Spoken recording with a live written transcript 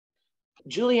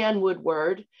Julianne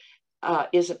Woodward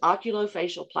is an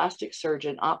oculofacial plastic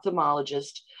surgeon,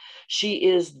 ophthalmologist. She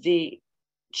is the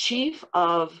chief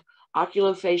of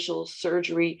oculofacial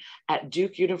surgery at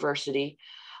Duke University.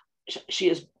 She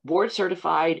is board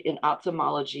certified in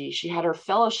ophthalmology. She had her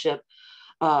fellowship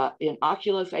in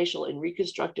oculofacial and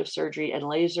reconstructive surgery and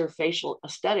laser facial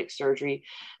aesthetic surgery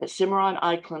at Cimarron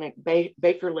Eye Clinic,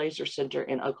 Baker Laser Center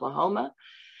in Oklahoma.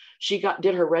 She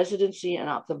did her residency in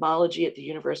ophthalmology at the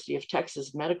University of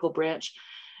Texas Medical Branch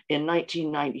in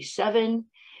 1997.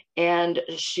 And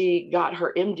she got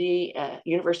her MD at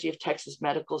University of Texas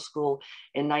Medical School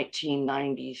in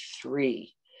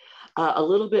 1993. A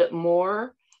little bit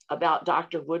more about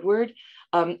Dr. Woodward.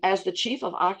 As the chief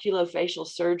of oculofacial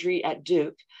surgery at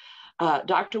Duke,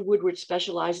 Dr. Woodward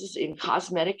specializes in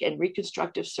cosmetic and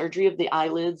reconstructive surgery of the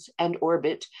eyelids and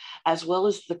orbit, as well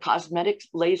as the cosmetic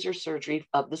laser surgery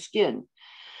of the skin.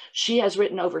 She has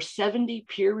written over 70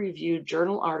 peer-reviewed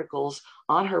journal articles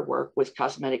on her work with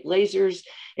cosmetic lasers,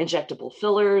 injectable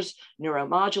fillers,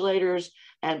 neuromodulators,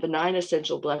 and benign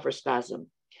essential blepharospasm.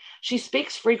 She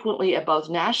speaks frequently at both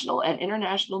national and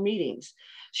international meetings.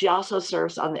 She also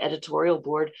serves on the editorial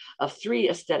board of 3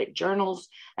 aesthetic journals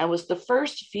and was the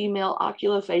first female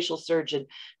oculofacial surgeon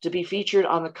to be featured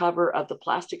on the cover of the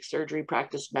Plastic Surgery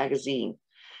Practice magazine.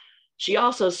 She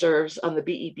also serves on the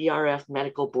BEBRF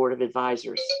Medical Board of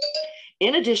Advisors.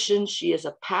 In addition, she is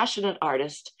a passionate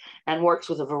artist and works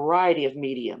with a variety of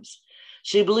mediums.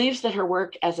 She believes that her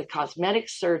work as a cosmetic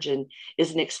surgeon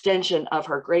is an extension of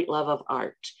her great love of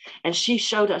art. And she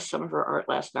showed us some of her art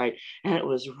last night, and it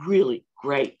was really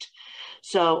great.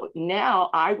 So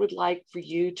now I would like for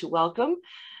you to welcome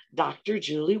Dr.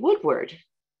 Julie Woodward.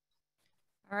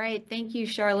 All right, thank you,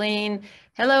 Charlene.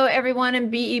 Hello, everyone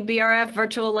in BEBRF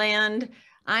Virtual Land.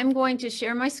 I'm going to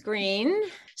share my screen.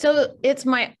 So it's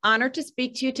my honor to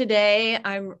speak to you today.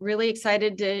 I'm really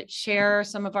excited to share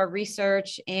some of our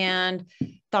research and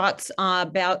thoughts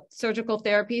about surgical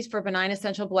therapies for benign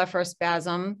essential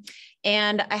blepharospasm.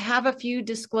 And I have a few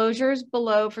disclosures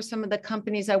below for some of the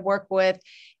companies I work with.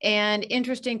 And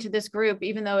interesting to this group,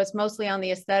 even though it's mostly on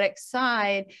the aesthetic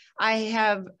side, I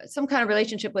have some kind of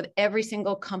relationship with every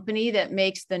single company that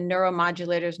makes the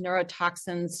neuromodulators,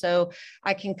 neurotoxins. So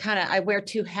I can I wear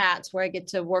 2 hats where I get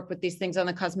to work with these things on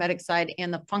the cosmetic side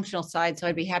and the functional side. So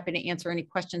I'd be happy to answer any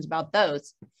questions about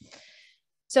those.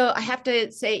 So I have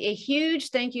to say a huge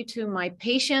thank you to my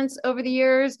patients over the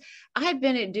years. I've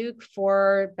been at Duke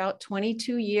for about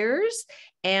 22 years,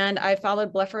 and I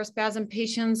followed blepharospasm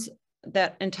patients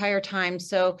that entire time.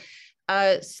 So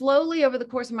slowly over the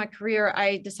course of my career,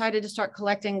 I decided to start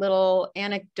collecting little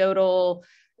anecdotal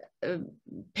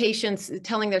patients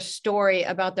telling their story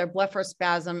about their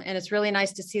blepharospasm. And it's really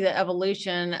nice to see the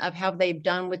evolution of how they've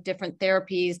done with different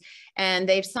therapies. And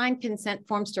they've signed consent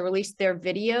forms to release their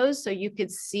videos so you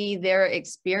could see their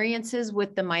experiences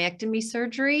with the myectomy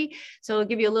surgery. So it'll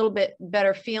give you a little bit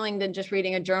better feeling than just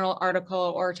reading a journal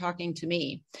article or talking to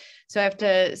me. So I have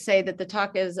to say that the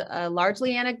talk is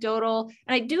largely anecdotal.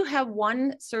 And I do have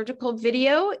one surgical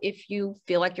video. If you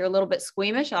feel like you're a little bit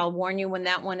squeamish, I'll warn you when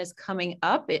that one is coming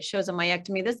up. It shows a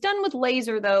myectomy that's done with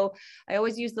laser, though. I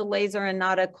always use the laser and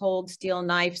not a cold steel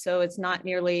knife, so it's not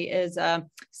nearly as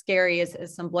scary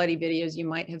as some bloody videos you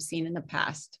might have seen in the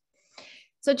past.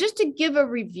 So just to give a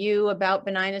review about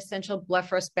benign essential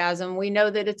blepharospasm, we know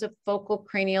that it's a focal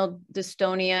cranial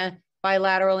dystonia,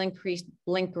 bilateral increased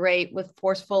blink rate with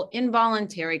forceful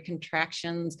involuntary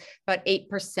contractions. About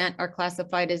 8% are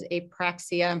classified as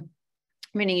apraxia,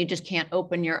 meaning you just can't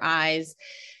open your eyes.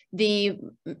 The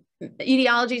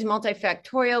etiology is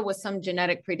multifactorial with some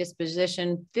genetic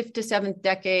predisposition, 5th to 7th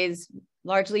decades,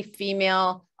 largely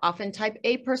female, often type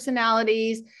A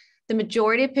personalities. The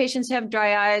majority of patients have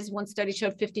dry eyes. One study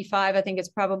showed 55. I think it's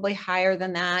probably higher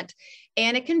than that.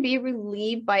 And it can be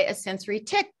relieved by a sensory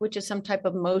tic, which is some type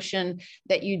of motion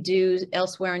that you do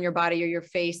elsewhere in your body or your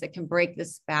face that can break the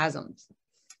spasms,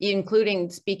 including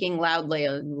speaking loudly,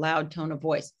 a loud tone of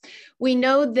voice. We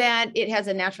know that it has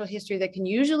a natural history that can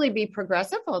usually be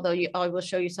progressive, although I will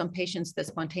show you some patients that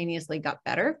spontaneously got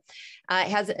better. It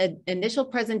has an initial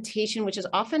presentation, which is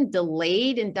often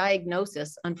delayed in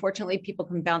diagnosis. Unfortunately, people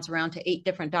can bounce around to 8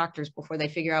 different doctors before they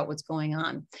figure out what's going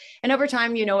on. And over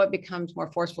time, it becomes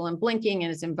more forceful and blinking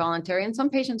and is involuntary. And some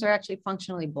patients are actually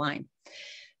functionally blind.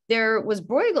 There was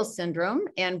Bruegel syndrome,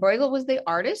 and Bruegel was the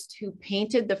artist who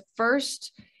painted the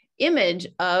first image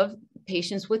of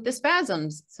patients with the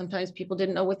spasms. Sometimes people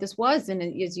didn't know what this was, and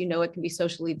as you know, it can be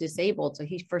socially disabled. So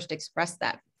he first expressed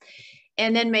that.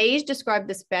 And then Mayes described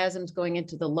the spasms going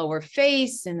into the lower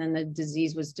face, and then the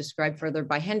disease was described further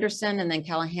by Henderson, and then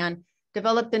Callahan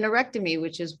developed the neurectomy,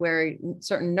 which is where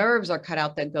certain nerves are cut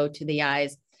out that go to the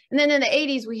eyes. And then in the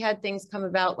 80s, we had things come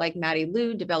about like Mattie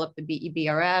Lou developed the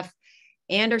BEBRF,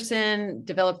 Anderson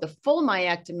developed the full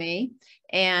myectomy,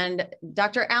 and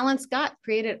Dr. Alan Scott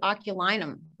created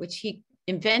oculinum, which he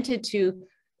invented to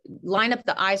line up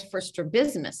the eyes for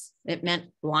strabismus. It meant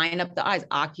line up the eyes,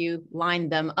 line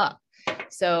them up.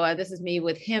 So this is me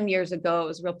with him years ago. It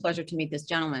was a real pleasure to meet this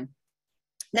gentleman.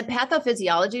 The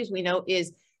pathophysiology, as we know,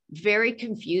 is very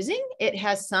confusing. It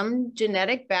has some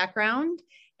genetic background,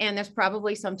 and there's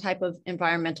probably some type of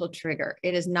environmental trigger.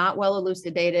 It is not well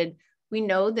elucidated. We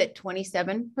know that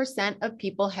 27% of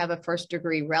people have a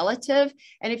first-degree relative.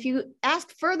 And if you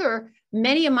ask further,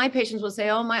 many of my patients will say,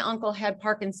 oh, my uncle had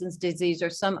Parkinson's disease or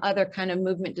some other kind of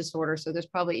movement disorder. So there's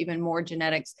probably even more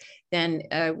genetics than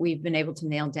we've been able to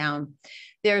nail down.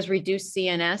 There's reduced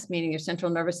CNS, meaning your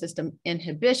central nervous system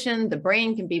inhibition. The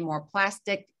brain can be more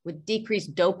plastic with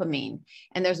decreased dopamine.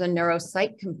 And there's a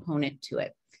neuropsych component to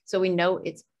it. So we know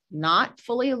it's not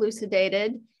fully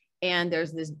elucidated. And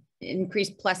there's this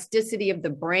increased plasticity of the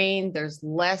brain. There's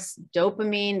less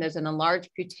dopamine. There's an enlarged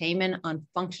putamen on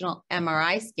functional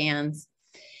MRI scans.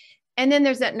 And then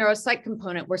there's that neuropsych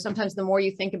component where sometimes the more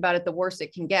you think about it, the worse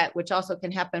it can get, which also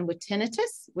can happen with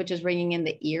tinnitus, which is ringing in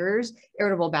the ears,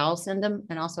 irritable bowel syndrome,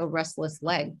 and also restless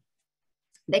leg.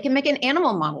 They can make an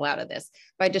animal model out of this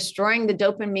by destroying the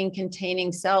dopamine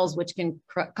containing cells, which can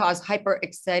cause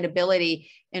hyperexcitability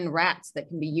in rats that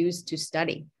can be used to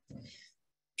study.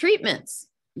 Treatments.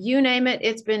 You name it,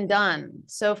 it's been done.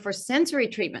 So for sensory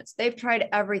treatments, they've tried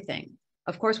everything.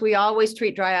 Of course, we always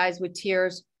treat dry eyes with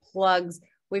tears, plugs.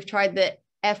 We've tried the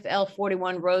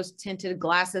FL41 rose tinted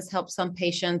glasses, help some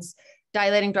patients.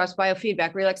 Dilating drops,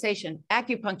 biofeedback, relaxation,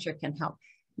 acupuncture can help.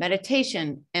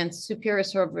 Meditation and superior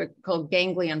cervical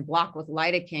ganglion block with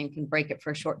lidocaine can break it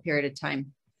for a short period of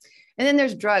time. And then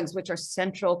there's drugs, which are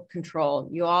central control.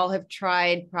 You all have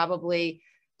tried probably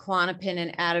Klonopin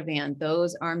and Ativan.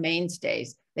 Those are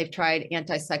mainstays. They've tried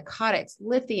antipsychotics,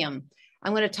 lithium.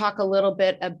 I'm going to talk a little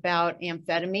bit about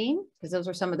amphetamine because those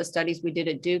are some of the studies we did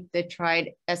at Duke. They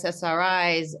tried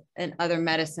SSRIs and other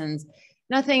medicines.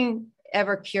 Nothing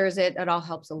ever cures it. It all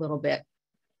helps a little bit.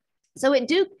 So at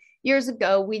Duke years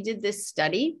ago, we did this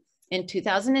study in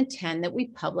 2010 that we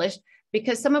published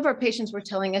because some of our patients were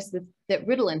telling us that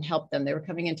Ritalin helped them. They were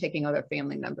coming in taking other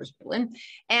family members' Ritalin.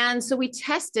 And so we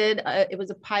tested, it was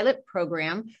a pilot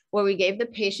program where we gave the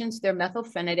patients their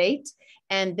methylphenidate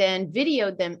and then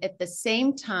videoed them at the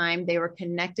same time. They were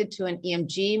connected to an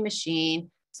EMG machine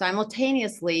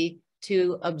simultaneously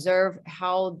to observe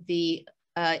how the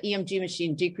EMG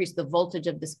machine decreased the voltage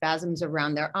of the spasms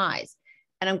around their eyes.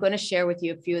 And I'm going to share with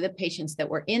you a few of the patients that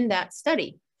were in that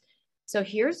study. So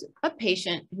here's a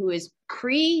patient who is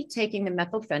pre-taking the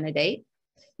methylphenidate.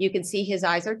 You can see his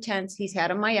eyes are tense. He's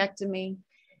had a myectomy.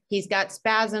 He's got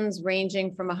spasms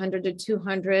ranging from 100 to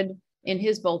 200 in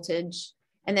his voltage.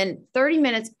 And then 30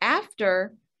 minutes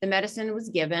after the medicine was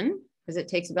given, because it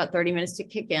takes about 30 minutes to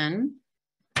kick in,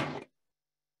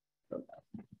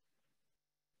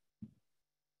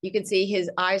 you can see his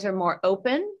eyes are more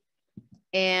open.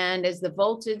 And as the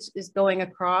voltage is going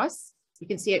across, you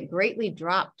can see it greatly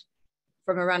dropped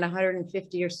from around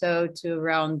 150 or so to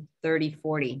around 30,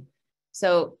 40.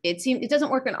 So it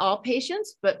doesn't work in all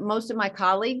patients, but most of my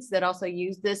colleagues that also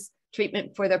use this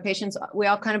treatment for their patients, we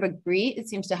all kind of agree it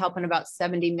seems to help in about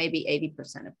 70, maybe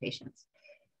 80% of patients.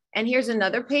 And here's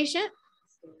another patient.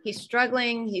 He's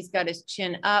struggling. He's got his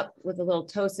chin up with a little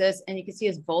ptosis, and you can see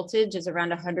his voltage is around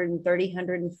 130,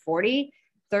 140.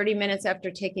 30 minutes after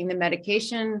taking the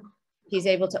medication, he's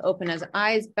able to open his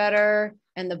eyes better,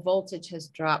 and the voltage has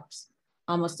dropped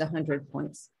almost 100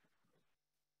 points.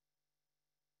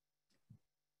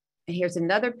 And here's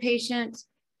another patient.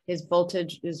 His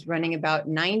voltage is running about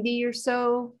 90 or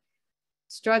so,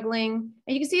 struggling.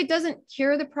 And you can see it doesn't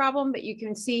cure the problem, but you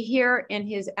can see here in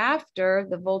his after,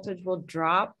 the voltage will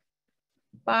drop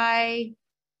by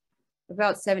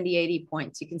about 70, 80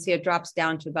 points. You can see it drops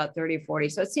down to about 30 or 40.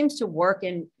 So it seems to work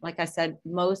in, like I said,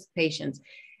 most patients.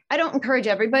 I don't encourage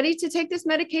everybody to take this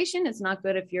medication. It's not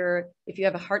good if you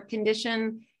have a heart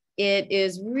condition. It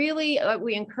is really,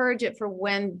 we encourage it for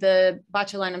when the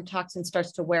botulinum toxin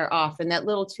starts to wear off. And that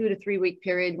little 2 to 3 week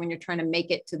period when you're trying to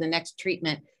make it to the next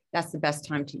treatment, that's the best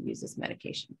time to use this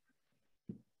medication.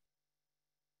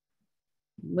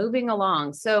 Moving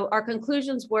along. So our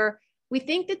conclusions were, we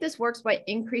think that this works by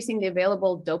increasing the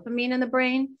available dopamine in the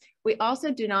brain. We also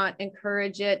do not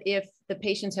encourage it if the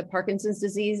patients have Parkinson's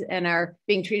disease and are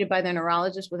being treated by their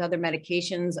neurologist with other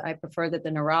medications. I prefer that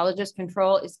the neurologist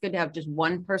control. It's good to have just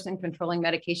one person controlling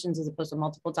medications as opposed to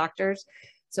multiple doctors.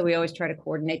 So we always try to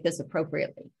coordinate this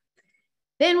appropriately.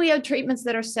 Then we have treatments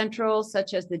that are central,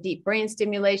 such as the deep brain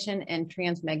stimulation and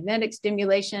transmagnetic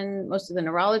stimulation. Most of the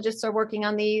neurologists are working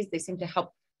on these. They seem to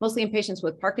help mostly in patients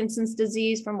with Parkinson's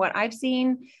disease from what I've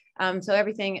seen. So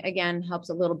everything, again, helps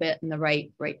a little bit in the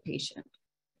right patient.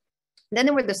 Then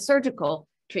there were the surgical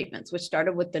treatments, which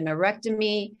started with the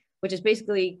neurectomy, which is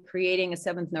basically creating a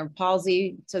seventh nerve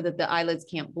palsy so that the eyelids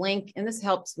can't blink. And this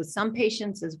helps with some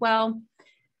patients as well.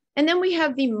 And then we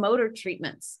have the motor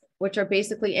treatments, which are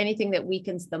basically anything that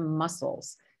weakens the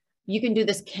muscles. You can do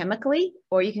this chemically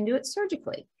or you can do it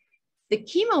surgically. The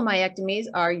chemomyectomies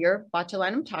are your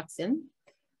botulinum toxin,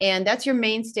 and that's your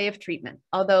mainstay of treatment.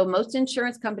 Although most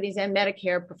insurance companies and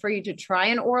Medicare prefer you to try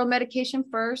an oral medication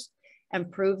first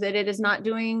and prove that it is not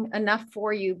doing enough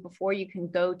for you before you can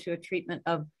go to a treatment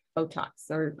of Botox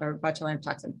or botulinum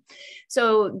toxin.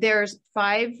 So there's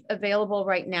 5 available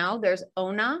right now. There's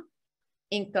ONA,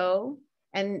 Inco,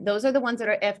 and those are the ones that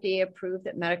are FDA approved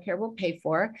that Medicare will pay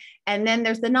for. And then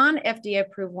there's the non-FDA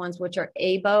approved ones, which are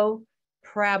ABO,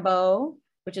 Prabo,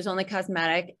 which is only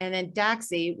cosmetic, and then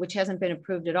Daxi, which hasn't been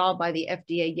approved at all by the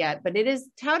FDA yet, but it is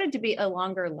touted to be a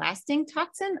longer lasting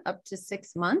toxin, up to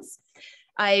 6 months.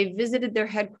 I visited their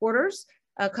headquarters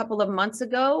a couple of months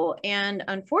ago, and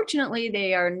unfortunately,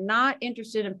 they are not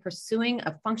interested in pursuing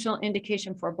a functional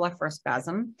indication for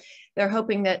blepharospasm. They're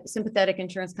hoping that sympathetic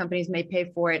insurance companies may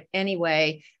pay for it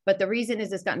anyway, but the reason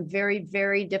is it's gotten very,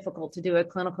 very difficult to do a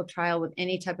clinical trial with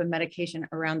any type of medication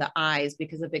around the eyes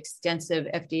because of extensive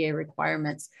FDA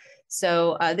requirements.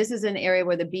 So this is an area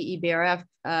where the BEBRF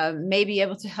may be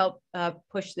able to help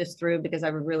push this through, because I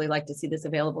would really like to see this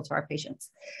available to our patients.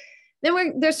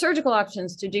 Then there's surgical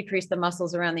options to decrease the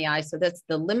muscles around the eye. So that's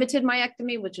the limited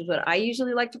myectomy, which is what I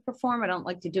usually like to perform. I don't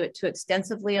like to do it too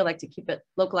extensively. I like to keep it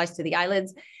localized to the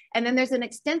eyelids. And then there's an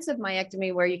extensive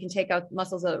myectomy where you can take out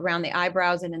muscles around the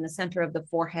eyebrows and in the center of the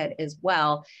forehead as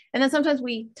well. And then sometimes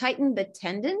we tighten the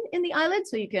tendon in the eyelid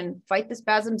so you can fight the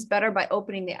spasms better by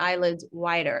opening the eyelids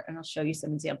wider. And I'll show you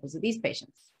some examples of these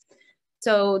patients.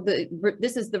 So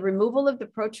this is the removal of the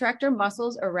protractor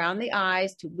muscles around the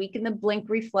eyes to weaken the blink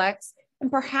reflex and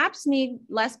perhaps need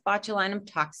less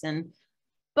botulinum toxin.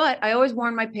 But I always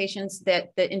warn my patients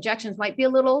that the injections might be a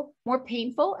little more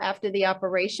painful after the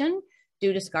operation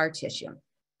due to scar tissue.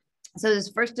 So this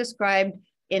was first described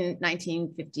in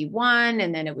 1951,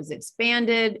 and then it was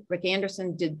expanded. Rick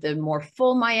Anderson did the more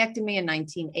full myectomy in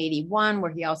 1981,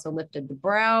 where he also lifted the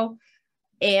brow.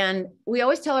 And we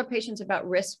always tell our patients about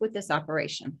risks with this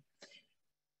operation.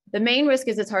 The main risk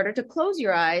is it's harder to close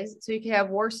your eyes, so you could have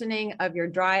worsening of your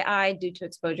dry eye due to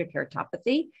exposure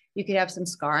keratopathy. You could have some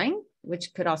scarring,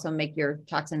 which could also make your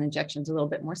toxin injections a little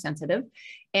bit more sensitive.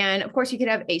 And of course, you could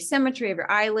have asymmetry of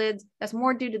your eyelids. That's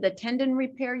more due to the tendon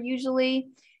repair usually.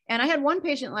 And I had one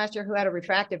patient last year who had a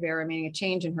refractive error, meaning a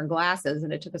change in her glasses,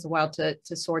 and it took us a while to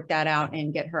sort that out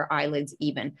and get her eyelids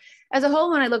even. As a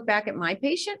whole, when I look back at my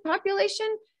patient population,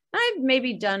 I've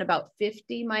maybe done about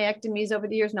 50 myectomies over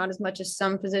the years, not as much as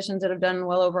some physicians that have done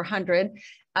well over 100,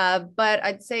 but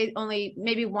I'd say only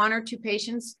maybe 1 or 2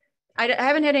 patients. I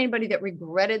haven't had anybody that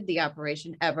regretted the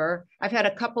operation ever. I've had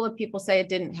a couple of people say it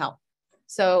didn't help.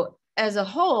 So as a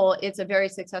whole, it's a very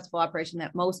successful operation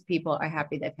that most people are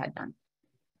happy they've had done.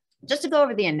 Just to go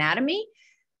over the anatomy,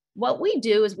 what we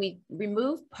do is we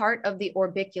remove part of the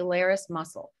orbicularis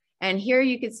muscle. And here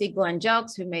you can see Glenn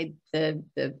Jelks, who made the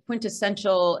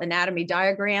quintessential anatomy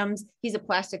diagrams. He's a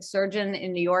plastic surgeon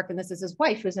in New York, and this is his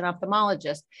wife, who's an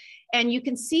ophthalmologist. And you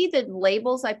can see the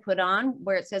labels I put on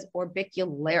where it says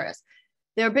orbicularis.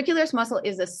 The orbicularis muscle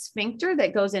is a sphincter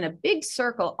that goes in a big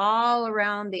circle all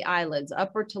around the eyelids,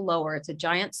 upper to lower. It's a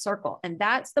giant circle, and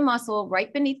that's the muscle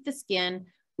right beneath the skin.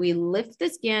 We lift the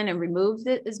skin and remove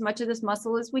as much of this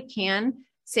muscle as we can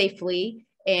safely,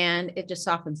 and it just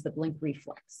softens the blink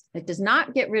reflex. It does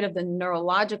not get rid of the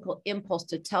neurological impulse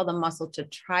to tell the muscle to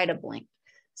try to blink.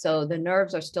 So the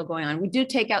nerves are still going on. We do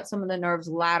take out some of the nerves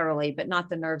laterally, but not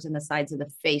the nerves in the sides of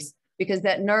the face, because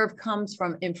that nerve comes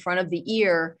from in front of the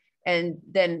ear and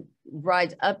then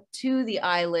rides up to the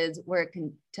eyelids where it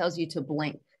tells you to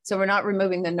blink. So we're not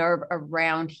removing the nerve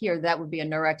around here. That would be a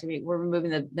neurectomy. We're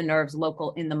removing the nerves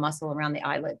local in the muscle around the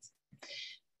eyelids.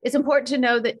 It's important to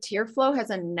know that tear flow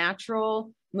has a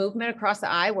natural movement across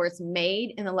the eye where it's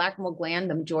made in the lacrimal gland.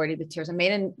 The majority of the tears are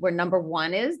made in where number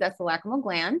 1 is, that's the lacrimal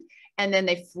gland. And then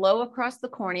they flow across the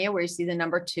cornea where you see the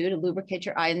number 2 to lubricate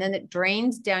your eye. And then it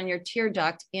drains down your tear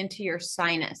duct into your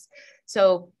sinus.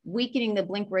 So weakening the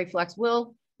blink reflex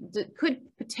could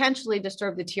potentially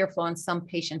disturb the tear flow in some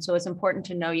patients. So it's important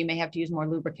to know you may have to use more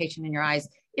lubrication in your eyes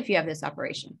if you have this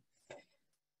operation.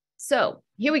 So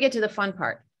here we get to the fun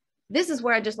part. this is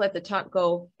where I just let the talk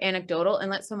go anecdotal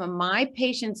and let some of my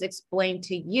patients explain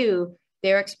to you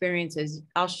their experiences.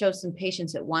 I'll show some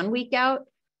patients at 1 week out,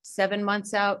 7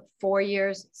 months out, 4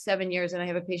 years, 7 years, and I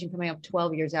have a patient coming up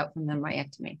 12 years out from the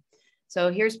myectomy.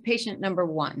 So here's patient number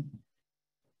 1.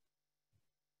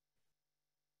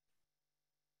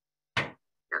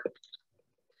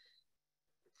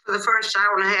 For the first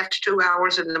hour and a half to 2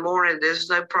 hours in the morning, there's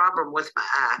no problem with my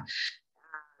eye.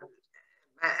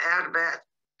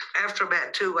 After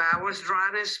about 2 hours,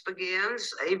 dryness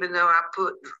begins, even though I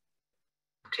put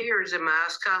tears in my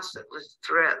eyes constantly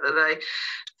throughout the day.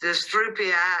 This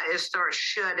droopy eye, it starts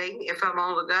shutting. If I'm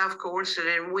on the golf course and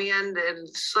in wind and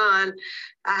sun,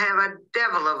 I have a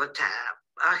devil of a time.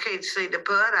 I can't see the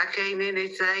putt, I can't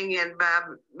anything, and by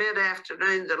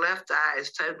mid-afternoon, the left eye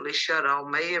is totally shut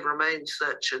on me and remains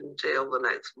such until the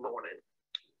next morning.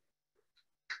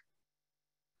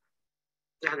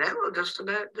 And that will just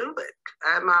about do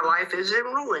it. My life is in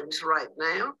ruins right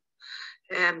now,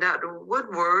 and Dr.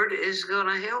 Woodward is going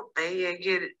to help me and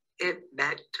get it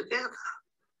back together.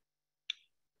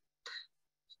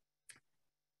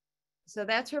 So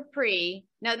that's her pre.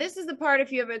 Now this is the part,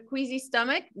 if you have a queasy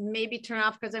stomach, maybe turn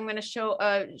off, because I'm going to show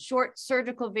a short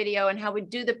surgical video on how we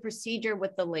do the procedure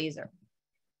with the laser.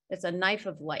 It's a knife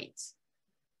of light.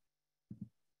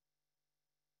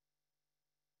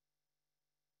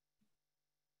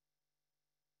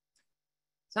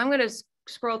 So I'm going to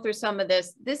scroll through some of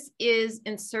this. This is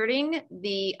inserting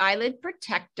the eyelid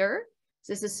protector.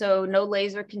 This is so no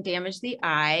laser can damage the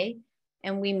eye.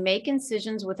 And we make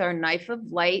incisions with our knife of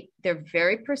light. They're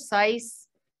very precise.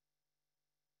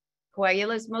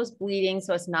 Coagula is most bleeding,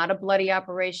 so it's not a bloody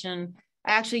operation.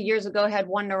 I actually years ago had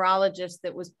one neurologist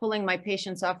that was pulling my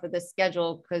patients off of the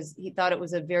schedule because he thought it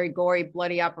was a very gory,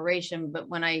 bloody operation. But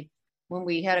when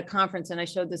we had a conference and I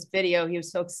showed this video, he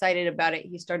was so excited about it,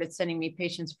 he started sending me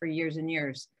patients for years and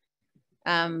years.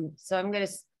 So I'm going to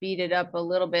speed it up a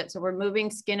little bit. So we're moving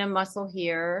skin and muscle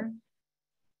here.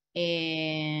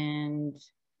 And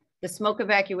the smoke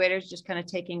evacuator is just kind of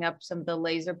taking up some of the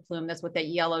laser plume. That's what that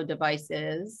yellow device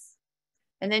is.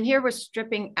 And then here we're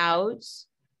stripping out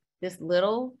this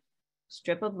little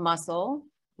strip of muscle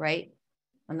right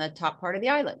on the top part of the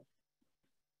eyelid.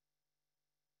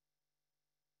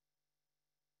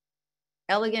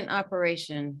 Elegant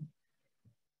operation.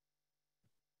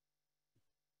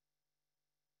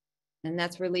 And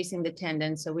that's releasing the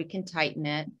tendon so we can tighten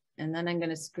it. And then I'm going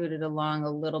to scoot it along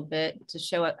a little bit to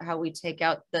show how we take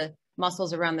out the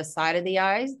muscles around the side of the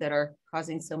eyes that are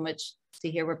causing so much.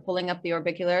 See here, we're pulling up the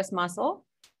orbicularis muscle,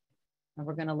 and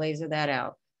we're going to laser that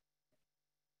out.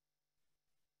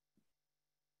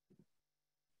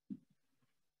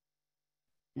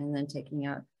 And then taking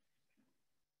out.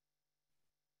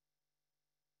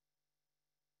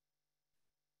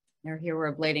 Now here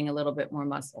we're ablating a little bit more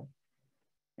muscle.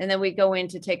 And then we go in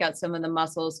to take out some of the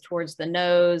muscles towards the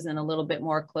nose and a little bit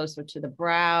more closer to the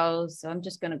brows. So I'm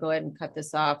just going to go ahead and cut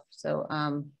this off so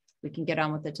we can get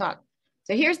on with the talk.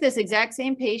 So here's this exact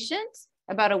same patient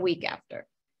about a week after.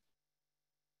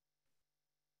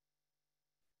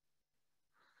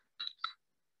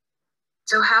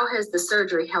 So how has the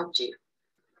surgery helped you?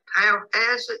 How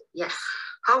has it? Yes.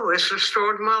 Oh, it's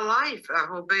restored my life. I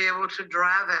will be able to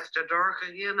drive after dark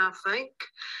again, I think.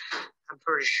 I'm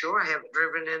pretty sure I haven't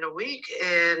driven in a week,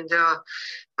 and my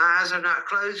eyes are not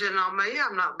closing on me.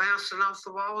 I'm not bouncing off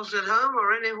the walls at home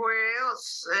or anywhere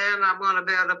else, and I'm going to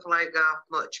be able to play golf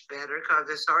much better because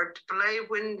it's hard to play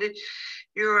when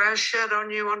your eyes shut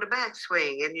on you on the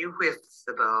backswing and you whiff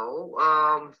the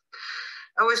ball.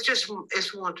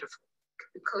 It's wonderful.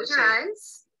 Close your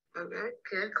eyes. Okay.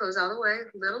 Good. Close all the way.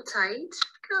 A little tight.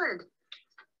 Good.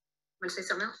 Want to say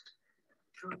something else?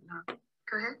 No.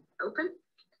 Go ahead. Open.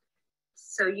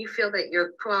 So you feel that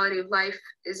your quality of life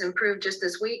is improved just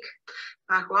this week?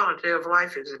 My quality of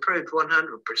life is improved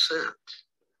 100%.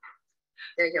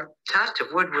 There you go.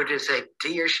 Dr. Woodward is a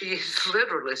dear. She has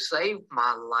literally saved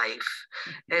my life,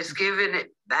 has given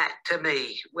it back to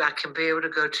me. I can be able to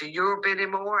go to Europe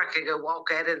anymore. I can go walk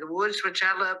out in the woods, which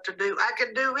I love to do. I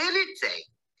can do anything.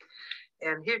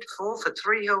 And heretofore, for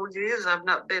 3 whole years, I've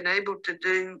not been able to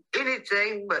do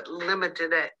anything but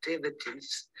limited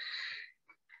activities.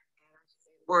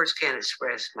 Words can't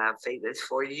express my feelings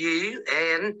for you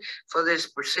and for this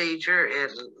procedure.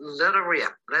 And let her rip.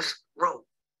 Let's roll.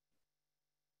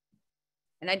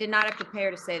 And I did not have to pay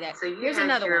her to say that. So you Here's had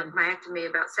another your one. myectomy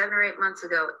about 7 or 8 months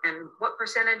ago. And what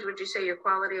percentage would you say your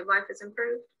quality of life has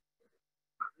improved?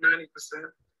 90%.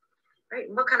 Right.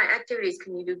 And what kind of activities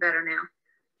can you do better now?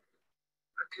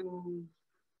 I can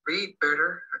read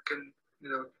better. I can,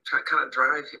 kind of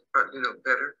drive,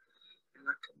 better. And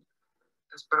I can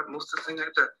that's about most of the thing I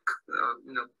have to,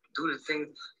 you know, do the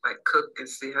things like cook and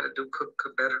see how to cook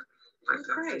better, like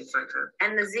that, Great. things like that.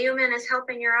 And the Xeomin is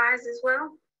helping your eyes as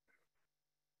well?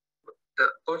 The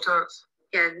Botox?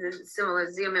 Yeah, the similar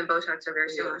Xeomin Botox are very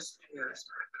similar. Yes, yes.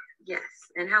 Yes.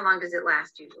 And how long does it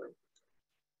last usually?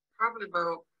 Probably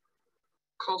about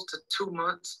close to 2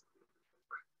 months.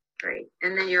 Great.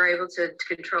 And then you're able to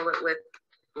control it with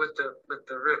the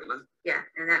Ritalin. yeah,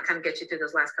 and that kind of gets you through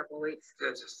those last couple of weeks.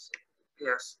 Yeah, just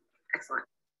yes. Excellent.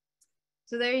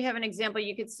 So there you have an example.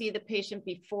 You could see the patient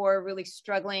before really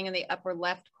struggling in the upper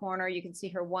left corner. You can see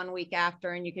her 1 week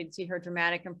after, and you can see her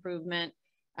dramatic improvement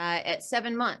at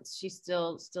 7 months. She's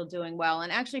still doing well.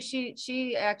 And actually,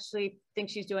 she actually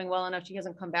thinks she's doing well enough. She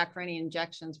hasn't come back for any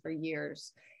injections for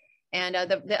years. And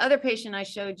the other patient I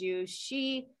showed you,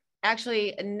 she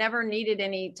actually never needed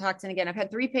any toxin again. I've had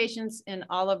 3 patients in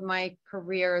all of my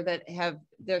career that have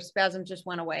their spasm just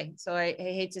went away. So I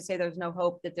hate to say there's no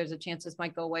hope that there's a chance this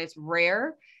might go away. It's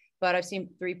rare, but I've seen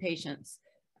 3 patients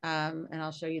and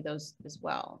I'll show you those as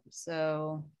well.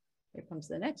 So here comes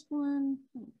the next one.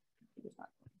 There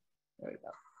we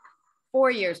go. 4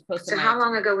 years post. So how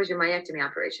long ago was your myectomy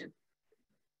operation?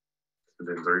 It's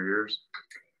been 3 years.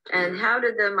 And how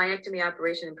did the myectomy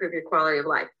operation improve your quality of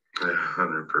life?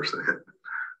 100%.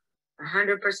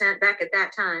 100% back at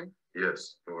that time?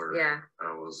 Yes. Or Yeah.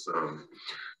 I was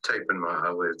taping my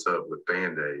eyelids up with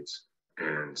Band-Aids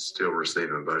and still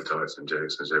receiving Botox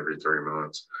injections every 3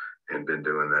 months, and been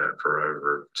doing that for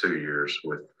over 2 years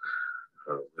with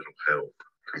little help.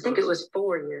 I think it was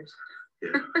 4 years.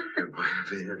 Yeah, it might have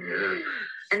been, yeah.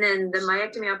 And then the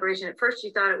myectomy operation, at first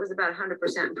you thought it was about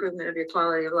 100% improvement of your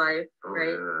quality of life, Oh, right?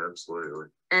 yeah, absolutely.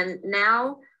 And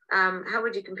now, how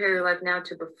would you compare your life now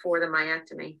to before the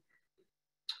myectomy?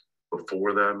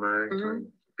 Before that,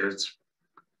 myectomy,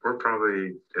 we're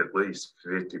probably at least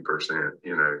 50%,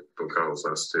 you know, because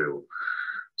I still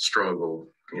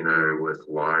struggle, you know, with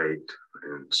light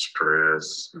and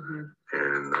stress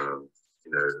and,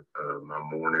 you know, my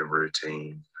morning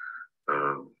routine.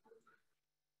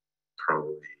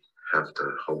 Probably have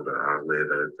to hold an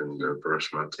eyelid open to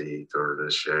brush my teeth or to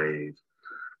shave.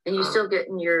 And you still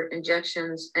getting your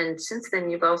injections, and since then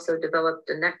you've also developed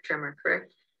a neck tremor,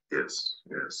 correct? Yes,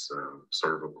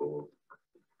 cervical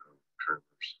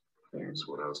tremors. Yeah. That's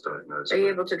what I was diagnosed Are you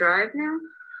with. able to drive now?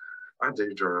 I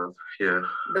do drive, yeah.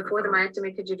 Before the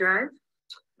myectomy, could you drive?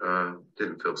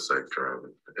 Didn't feel safe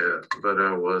driving, yeah, but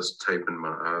I was taping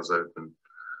my eyes open.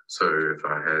 So if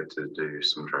I had to do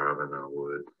some driving, I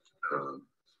would.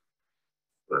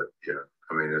 But yeah,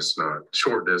 I mean, it's not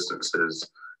short distances,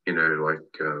 you know, like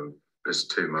it's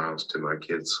 2 miles to my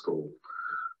kids' school.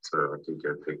 So I could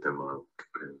go pick them up,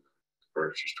 and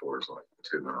grocery stores like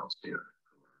 2 miles, you know.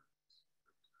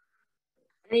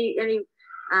 Any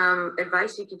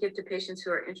advice you could give to patients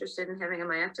who are interested in having a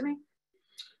myectomy?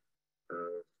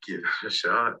 Give it a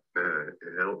shot.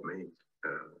 It helped me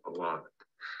a lot.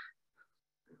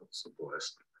 It's a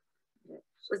blessing.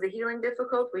 Was the healing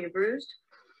difficult? Were you bruised?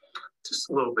 Just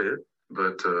a little bit,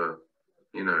 but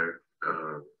you know,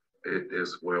 it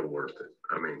is well worth it.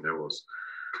 I mean,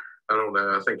 I don't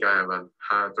know, I think I have a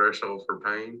high threshold for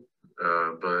pain,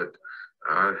 but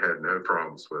I had no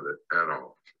problems with it at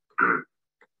all.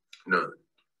 None.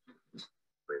 I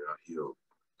mean, I healed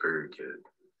very good.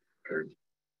 Very good.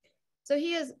 So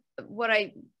he has what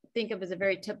I think of as a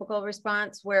very typical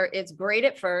response, where it's great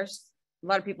at first. A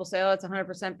lot of people say, oh, it's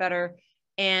 100% better.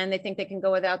 And they think they can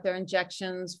go without their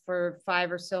injections for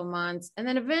 5 or so months. And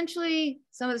then eventually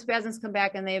some of the spasms come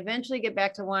back, and they eventually get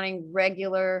back to wanting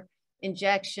regular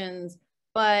injections,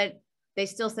 but they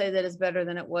still say that it's better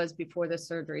than it was before the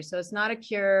surgery. So it's not a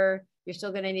cure. You're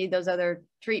still going to need those other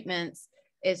treatments.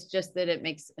 It's just that it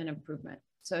makes an improvement.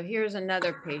 So here's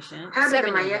another patient. How did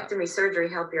the myectomy surgery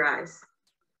help your eyes?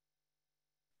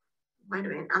 Wait a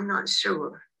minute, I'm not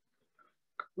sure.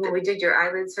 When we did your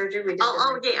eyelid surgery, we did.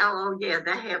 Oh yeah,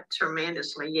 that helped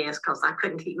tremendously. Yes, because I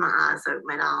couldn't keep my eyes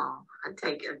open at all. I'd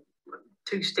take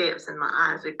 2 steps and my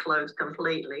eyes would close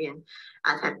completely, and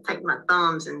I'd have to take my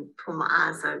thumbs and pull my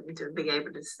eyes open to be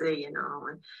able to see, you know.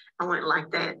 And I went like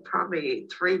that probably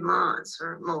 3 months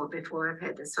or more before I've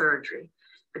had the surgery.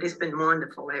 But it's been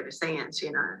wonderful ever since,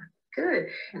 you know. Good.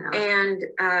 You know. And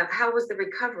how was the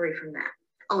recovery from that?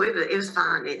 Oh, it was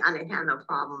fine. I didn't have no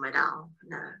problem at all.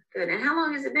 No. Good. And how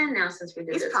long has it been now since we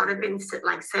did this? It's probably been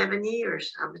like 7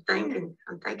 years. I'm thinking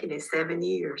it's 7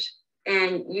 years.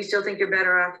 And you still think you're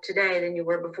better off today than you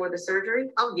were before the surgery?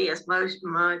 Oh yes, much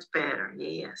better.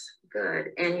 Yes.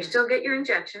 Good. And you still get your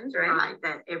injections, right? Right.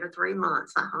 That every 3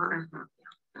 months.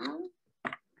 Oh.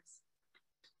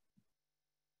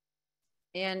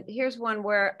 And here's one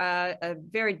where a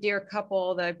very dear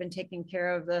couple that I've been taking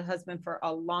care of the husband for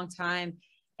a long time.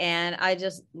 And I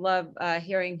just love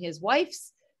hearing his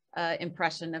wife's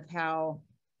impression of how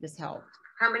this helped.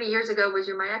 How many years ago was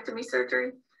your myectomy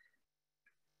surgery?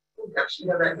 Oh, gosh, you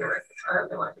know that here. I have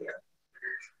no idea.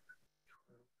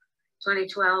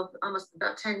 2012, almost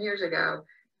about 10 years ago.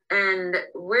 And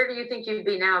where do you think you'd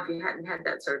be now if you hadn't had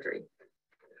that surgery?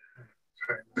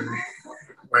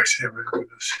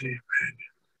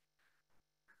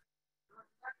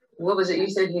 What was it you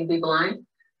said, he'd be blind?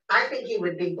 I think he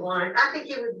would be blind. I think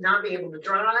he would not be able to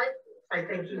drive. I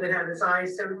think he would have his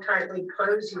eyes so tightly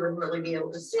closed he wouldn't really be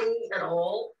able to see at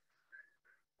all.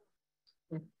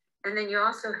 And then you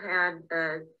also had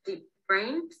deep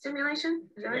brain stimulation?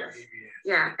 Yes.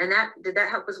 Yeah, and did that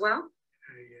help as well?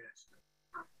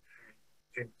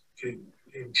 Yes.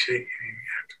 Didn't shake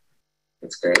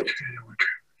That's great.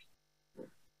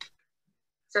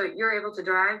 So you're able to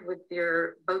drive with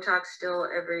your Botox still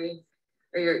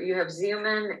you have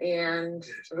Xeomin and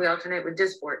we alternate with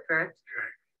Dysport, correct?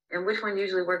 Correct. And which one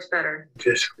usually works better?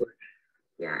 Dysport.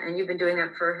 Yeah, and you've been doing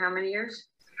that for how many years?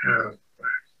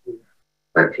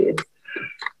 5 years.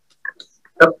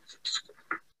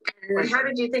 And how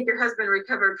did you think your husband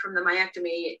recovered from the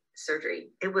myectomy surgery?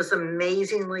 It was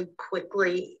amazingly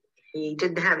quickly. He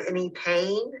didn't have any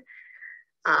pain.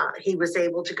 He was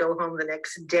able to go home the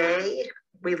next day.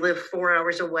 We live 4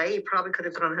 hours away. He probably could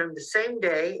have gone home the same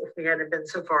day if we hadn't been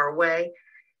so far away.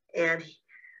 And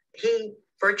he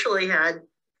virtually had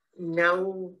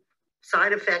no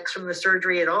side effects from the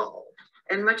surgery at all.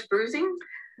 And much bruising?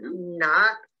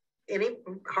 Not any,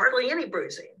 hardly any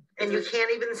bruising. And you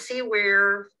can't even see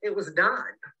where it was done.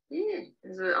 Yeah,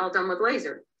 is it all done with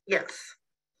laser? Yes,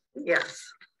 yes.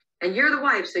 And you're the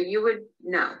wife, so you would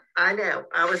know. I know.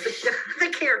 I was the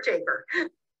caretaker.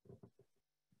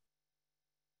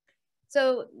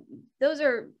 So those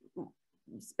are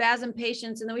spasm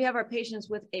patients. And then we have our patients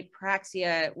with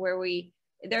apraxia where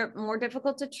they're more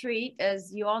difficult to treat,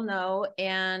 as you all know.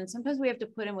 And sometimes we have to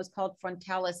put in what's called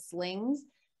frontalis slings.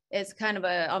 It's kind of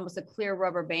almost a clear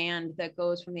rubber band that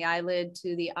goes from the eyelid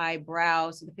to the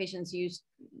eyebrow. So the patients use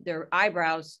their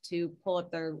eyebrows to pull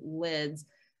up their lids.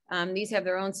 These have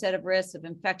their own set of risks of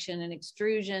infection and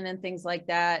extrusion and things like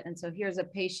that. And so here's a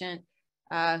patient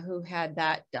who had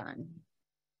that done.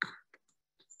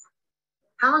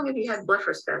 How long have you had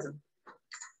blepharospasm?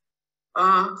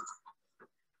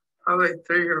 Probably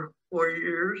 3 or 4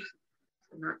 years.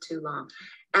 Not too long.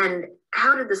 And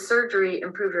how did the surgery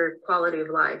improve your quality of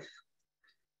life?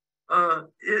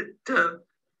 It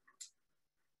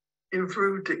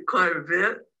improved it quite a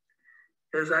bit,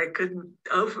 because I couldn't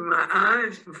open my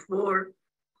eyes before,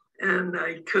 and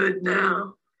I could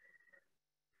now.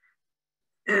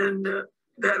 And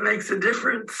that makes a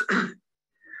difference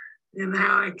in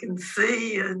how I can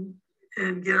see and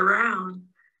get around.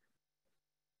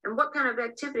 And what kind of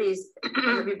activities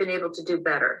have you been able to do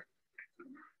better?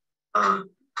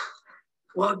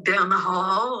 Walk down the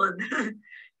hall and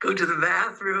go to the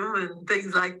bathroom and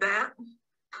things like that.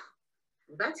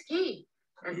 That's key.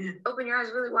 And open your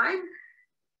eyes really wide.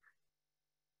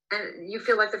 And you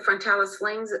feel like the frontalis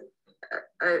slings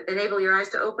enable your eyes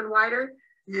to open wider?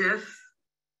 Yes.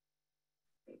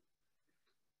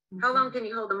 How long can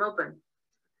you hold them open?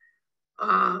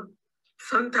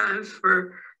 Sometimes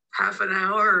for half an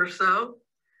hour or so.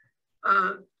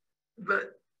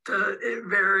 But it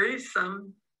varies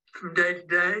some from day to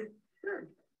day. Good.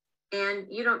 And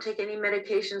you don't take any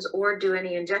medications or do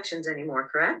any injections anymore,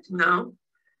 correct? No.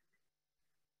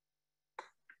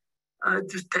 I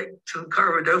just take some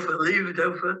carbidopa,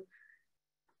 levodopa.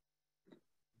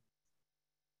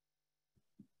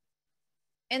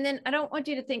 And then I don't want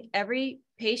you to think every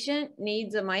patient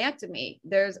needs a myectomy.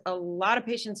 There's a lot of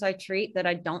patients I treat that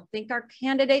I don't think are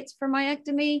candidates for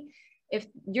myectomy. If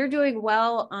you're doing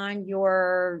well on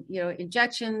your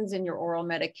injections and your oral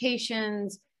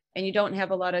medications, and you don't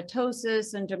have a lot of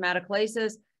ptosis and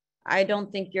dermatochalasis, I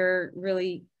don't think you're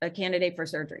really a candidate for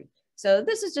surgery. So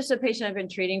this is just a patient I've been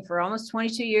treating for almost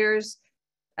 22 years,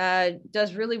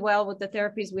 does really well with the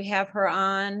therapies we have her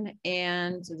on.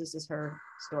 And so this is her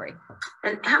story.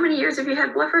 And how many years have you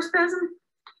had blepharospasm?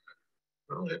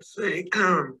 Well, let's see.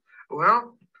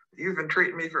 Well, you've been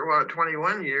treating me for what,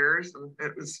 21 years, and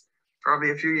it was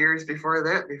probably a few years before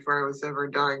that, before I was ever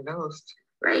diagnosed.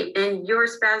 Right, and your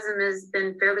spasm has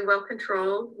been fairly well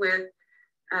controlled with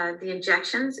the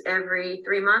injections every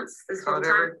 3 months this whole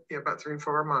time? Yeah, about 3 or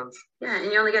 4 months. Yeah,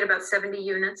 and you only get about 70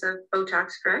 units of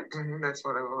Botox, correct? Mm-hmm, that's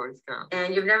what I've always got.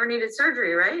 And you've never needed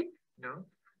surgery, right? No.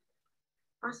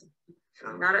 Awesome.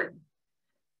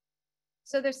 So,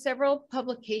 So there's several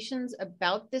publications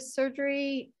about this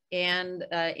surgery, and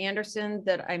Anderson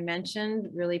that I mentioned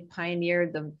really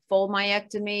pioneered the full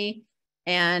myectomy.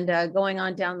 And going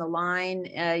on down the line,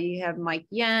 you have Mike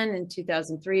Yen in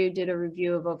 2003, who did a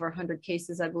review of over 100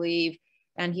 cases, I believe.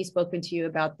 And he's spoken to you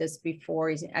about this before.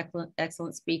 He's an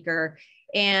excellent speaker.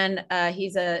 And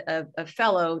he's a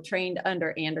fellow trained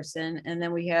under Anderson. And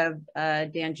then we have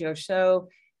Dan Joshua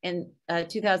in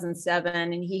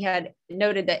 2007, and he had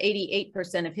noted that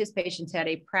 88% of his patients had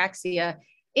apraxia,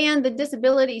 and the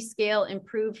disability scale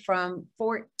improved from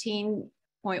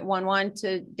 14.11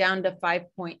 to down to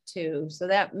 5.2. So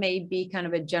that may be kind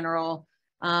of a general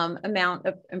amount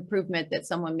of improvement that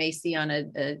someone may see on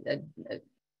a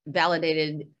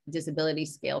validated disability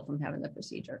scale from having the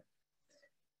procedure.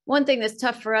 One thing that's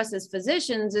tough for us as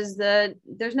physicians is that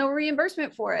there's no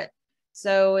reimbursement for it.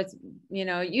 So it's, you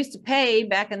know, it used to pay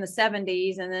back in the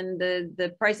 70s, and then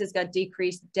the prices got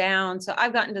decreased down. So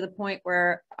I've gotten to the point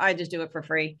where I just do it for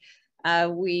free.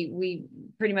 We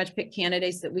pretty much pick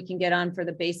candidates that we can get on for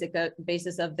the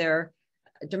basis of their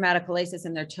dermatochalasis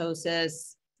and their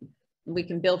ptosis. We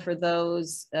can bill for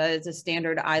those as a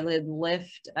standard eyelid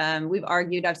lift. We've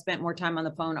argued, I've spent more time on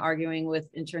the phone arguing with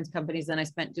insurance companies than I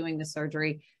spent doing the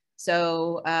surgery.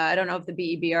 So I don't know if the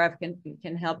BEBRF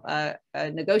can help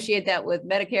negotiate that with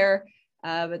Medicare,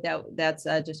 but that's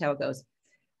just how it goes.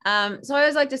 So I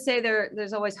always like to say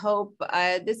there's always hope.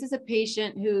 This is a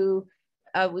patient who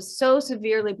was so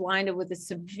severely blinded with a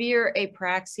severe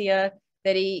apraxia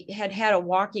that he had a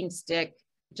walking stick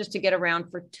just to get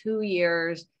around for 2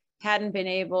 years, hadn't been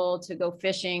able to go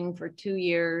fishing for 2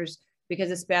 years because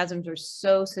the spasms were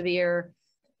so severe.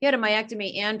 He had a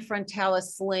myectomy and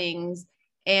frontalis slings,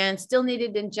 and still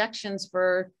needed injections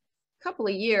for a couple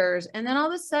of years. And then all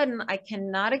of a sudden, I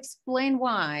cannot explain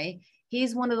why,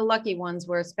 he's one of the lucky ones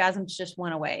where spasms just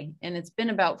went away. And it's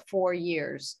been about 4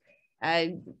 years.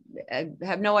 I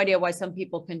have no idea why some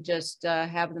people can just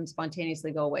have them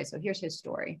spontaneously go away. So here's his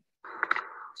story.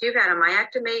 So you've had a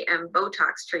myectomy and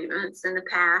Botox treatments in the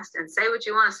past, and say what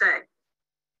you want to say.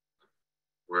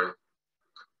 Well,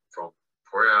 from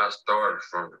where I started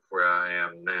from to where I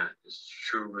am now, it's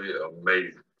truly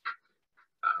amazing.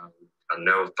 I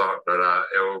never thought that I'd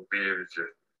ever be able to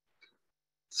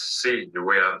see the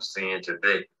way I'm seeing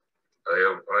today,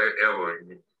 ever.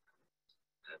 And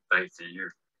thanks to you.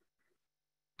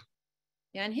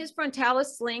 Yeah, and his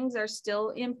frontalis slings are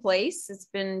still in place. It's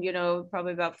been, you know,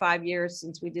 probably about 5 years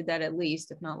since we did that, at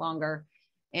least, if not longer.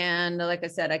 And like I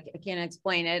said, I can't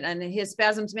explain it. And his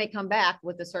spasms may come back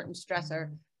with a certain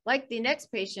stressor. Like the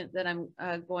next patient that I'm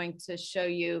going to show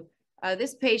you,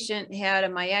 this patient had a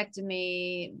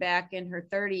myectomy back in her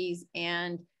 30s,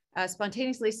 and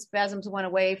spontaneously spasms went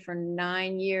away for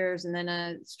 9 years, and then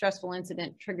a stressful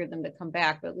incident triggered them to come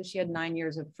back, but at least she had 9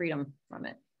 years of freedom from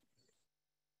it.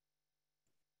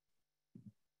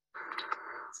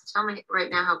 So tell me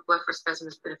right now how blepharospasm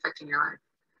has been affecting your life.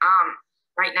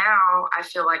 Right now, I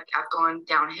feel like I've gone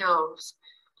downhill,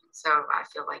 so I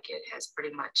feel like it has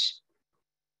pretty much,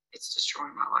 it's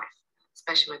destroying my life,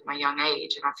 especially with my young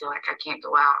age. And I feel like I can't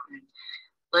go out and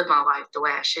live my life the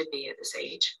way I should be at this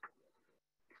age.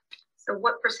 So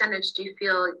what percentage do you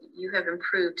feel you have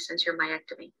improved since your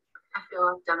myectomy? I feel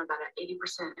I've done about an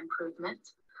 80%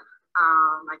 improvement.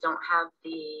 I don't have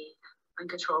the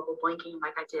uncontrollable blinking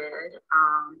like I did.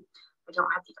 I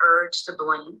don't have the urge to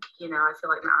blink. You know, I feel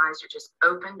like my eyes are just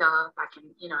opened up. I can,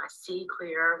 you know, I see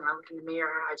clear. When I look in the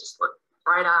mirror, I just look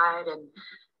bright-eyed, and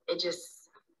I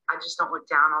just don't look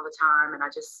down all the time. And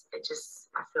I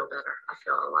feel better. I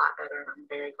feel a lot better, and I'm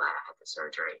very glad I had the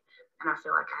surgery. And I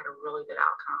feel like I had a really good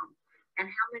outcome. And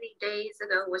how many days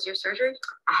ago was your surgery?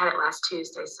 I had it last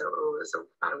Tuesday, so it was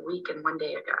about a week and 1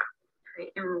 day ago.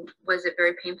 Great. And was it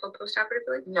very painful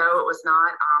post-operatively? No, it was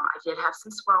not. I did have some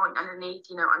swelling underneath,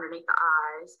 you know, underneath the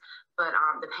eyes, but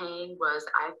the pain was,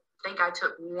 I think I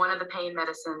took one of the pain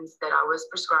medicines that I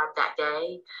was prescribed that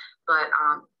day, but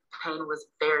pain was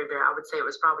very, very, I would say it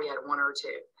was probably at a 1 or 2.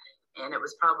 And it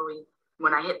was probably,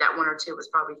 when I hit that 1 or 2, it was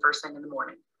probably first thing in the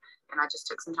morning. And I just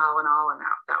took some Tylenol, and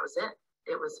that was it.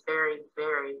 It was very,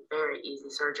 very, very easy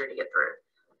surgery to get through.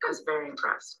 I was very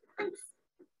impressed. Thanks.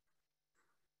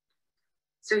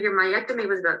 So your myectomy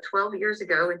was about 12 years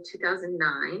ago in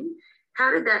 2009.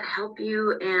 How did that help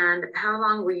you, and how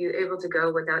long were you able to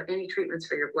go without any treatments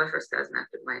for your blepharospasm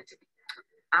after the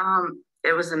myectomy?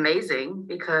 It was amazing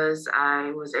because I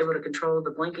was able to control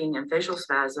the blinking and facial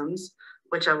spasms,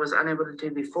 which I was unable to do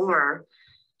before.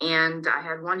 And I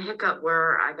had one hiccup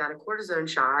where I got a cortisone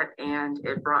shot and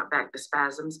it brought back the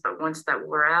spasms. But once that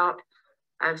wore out,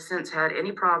 I've since had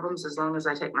any problems as long as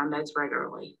I take my meds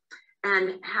regularly.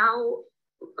 And how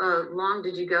long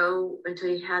did you go until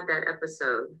you had that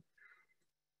episode?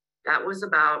 That was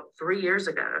about 3 years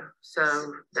ago.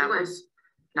 So that was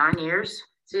 9 years.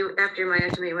 So after your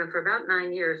myectomy, you went for about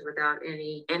 9 years without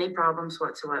any problems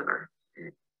whatsoever.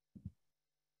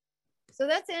 So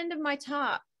that's the end of my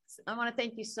talk. I want to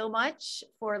thank you so much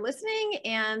for listening,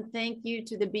 and thank you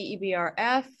to the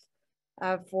BEBRF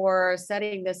for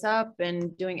setting this up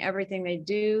and doing everything they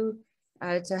do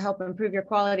to help improve your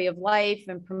quality of life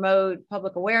and promote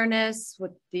public awareness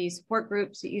with the support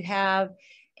groups that you have.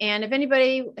 And if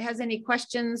anybody has any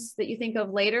questions that you think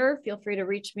of later, feel free to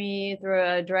reach me through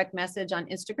a direct message on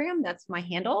Instagram. That's my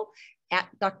handle, at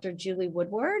Dr. Julie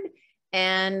Woodward.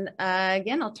 And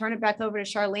again, I'll turn it back over to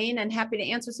Charlene, and happy to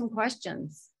answer some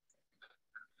questions.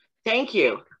 Thank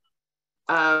you.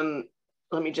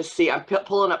 Let me just see, I'm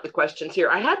pulling up the questions here.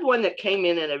 I had one that came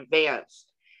in advance,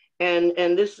 and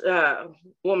this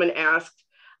woman asked,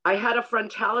 I had a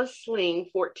frontalis sling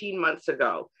 14 months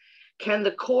ago. Can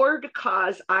the cord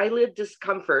cause eyelid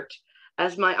discomfort,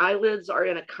 as my eyelids are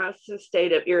in a constant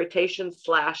state of irritation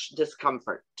 /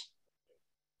 discomfort?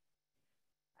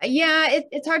 Yeah,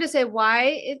 it's hard to say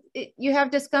why you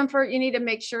have discomfort. You need to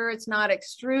make sure it's not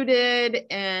extruded,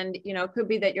 and it could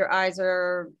be that your eyes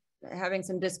are having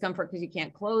some discomfort because you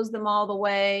can't close them all the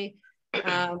way.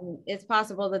 It's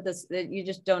possible that you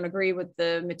just don't agree with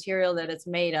the material that it's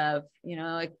made of.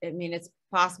 I mean, it's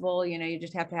possible. You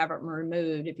just have to have it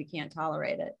removed if you can't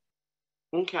tolerate it.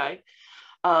 Okay,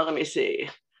 let me see.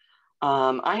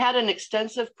 I had an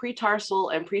extensive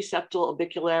pretarsal and preseptal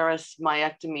orbicularis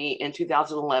myectomy in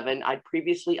 2011. I'd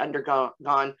previously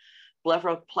undergone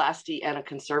blepharoplasty and a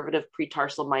conservative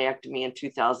pretarsal myectomy in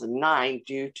 2009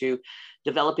 due to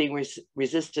developing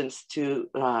resistance to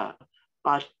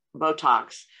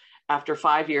Botox after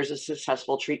 5 years of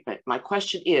successful treatment. My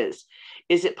question is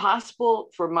it possible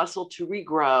for muscle to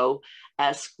regrow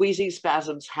as squeezing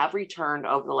spasms have returned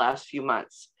over the last few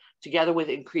months, together with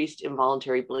increased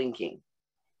involuntary blinking?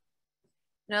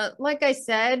 Now, like I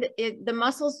said, the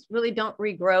muscles really don't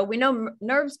regrow. We know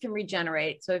nerves can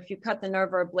regenerate. So if you cut the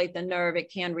nerve or ablate the nerve,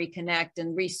 it can reconnect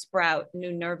and resprout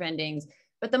new nerve endings,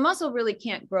 but the muscle really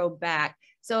can't grow back.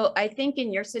 So I think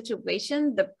in your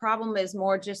situation, the problem is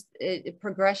more just a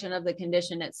progression of the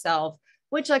condition itself,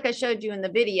 which, like I showed you in the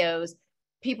videos,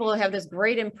 people have this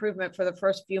great improvement for the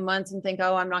first few months and think,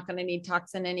 oh, I'm not going to need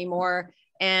toxin anymore.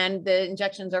 And the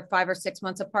injections are 5 or 6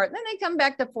 months apart. And then they come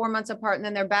back to 4 months apart, and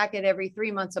then they're back at every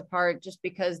 3 months apart, just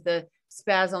because the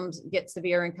spasms get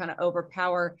severe and kind of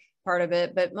overpower part of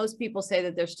it. But most people say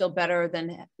that they're still better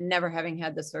than never having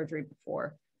had the surgery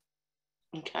before.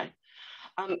 Okay.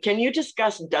 Can you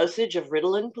discuss dosage of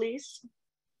Ritalin, please?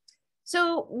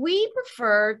 So we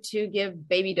prefer to give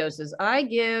baby doses. I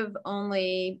give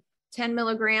only 10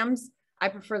 milligrams. I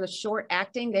prefer the short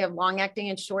acting. They have long acting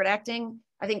and short acting.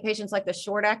 I think patients like the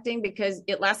short acting because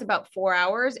it lasts about 4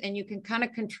 hours and you can kind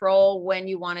of control when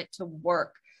you want it to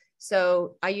work.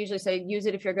 So I usually say use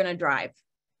it if you're going to drive.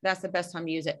 That's the best time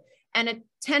to use it. And a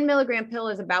 10 milligram pill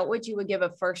is about what you would give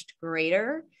a first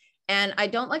grader. And I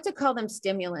don't like to call them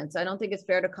stimulants. I don't think it's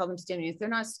fair to call them stimulants. They're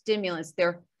not stimulants.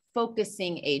 They're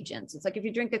focusing agents. It's like if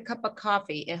you drink a cup of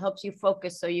coffee, it helps you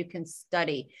focus so you can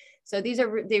study. So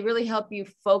they really help you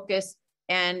focus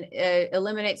and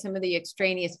eliminate some of the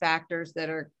extraneous factors that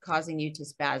are causing you to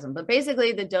spasm. But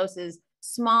basically the dose is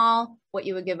small, what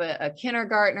you would give a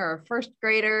kindergartner or a first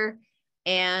grader.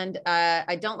 And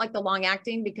I don't like the long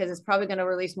acting because it's probably going to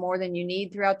release more than you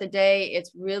need throughout the day.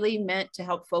 It's really meant to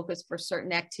help focus for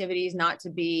certain activities, not to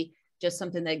be just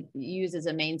something that you use as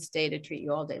a mainstay to treat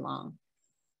you all day long.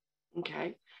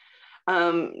 Okay.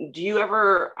 Do you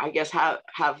ever, I guess,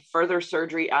 have further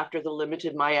surgery after the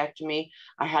limited myectomy?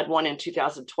 I had one in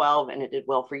 2012 and it did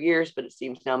well for years, but it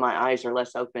seems now my eyes are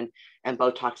less open and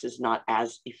Botox is not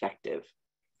as effective.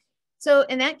 So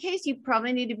in that case, you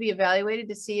probably need to be evaluated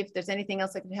to see if there's anything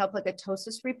else that can help, like a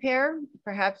ptosis repair.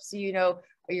 Perhaps, your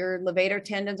levator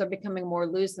tendons are becoming more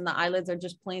loose and the eyelids are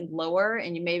just plain lower,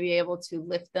 and you may be able to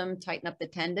lift them, tighten up the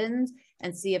tendons,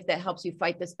 and see if that helps you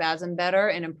fight the spasm better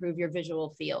and improve your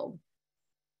visual field.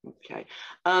 Okay.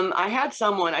 I had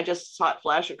someone, I just saw it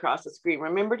flash across the screen.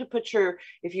 Remember to put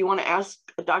if you want to ask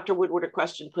Dr. Woodward a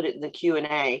question, put it in the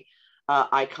Q&A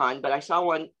icon, but I saw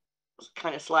one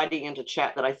kind of sliding into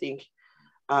chat that I think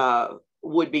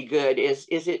would be good. Is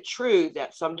it true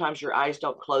that sometimes your eyes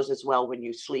don't close as well when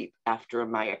you sleep after a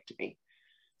myectomy?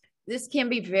 This can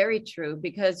be very true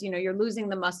because, you're losing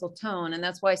the muscle tone. And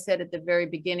that's why I said at the very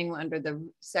beginning under the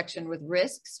section with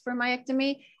risks for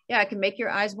myectomy, yeah, it can make your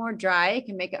eyes more dry. It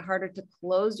can make it harder to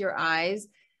close your eyes.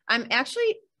 I'm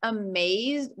actually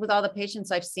amazed with all the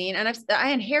patients I've seen. And I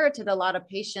inherited a lot of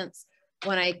patients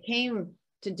when I came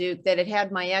to Duke that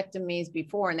had myectomies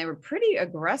before, and they were pretty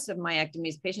aggressive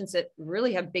myectomies, patients that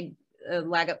really have big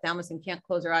lag ophthalmos and can't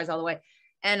close their eyes all the way.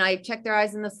 And I checked their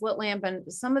eyes in the slit lamp,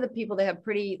 and some of the people that have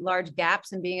pretty large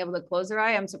gaps in being able to close their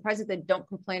eye, I'm surprised that they don't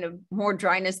complain of more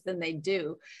dryness than they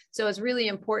do. So it's really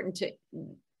important to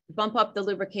bump up the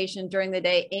lubrication during the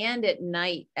day and at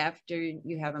night after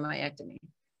you have a myectomy.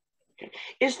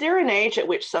 Is there an age at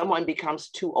which someone becomes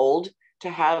too old to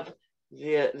have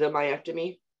the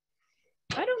myectomy?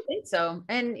 I don't think so.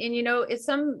 And you know, it's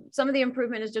some of the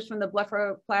improvement is just from the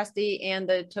blepharoplasty and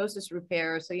the ptosis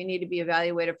repair. So you need to be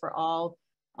evaluated for all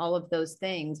of those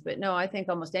things. But no, I think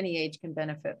almost any age can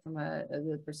benefit from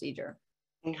the procedure.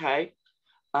 Okay.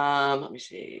 Let me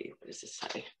see. What does this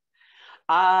say?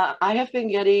 I have been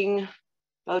getting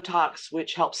Botox,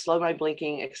 which helps slow my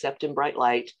blinking except in bright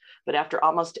light. But after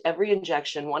almost every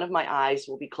injection, one of my eyes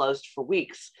will be closed for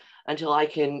weeks until I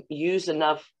can use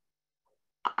enough,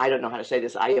 I don't know how to say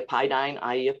this, iopidine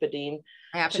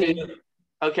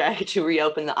to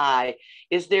reopen the eye.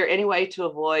 Is there any way to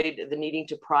avoid the needing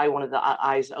to pry one of the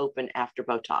eyes open after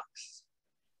Botox?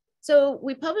 So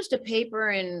we published a paper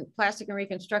in Plastic and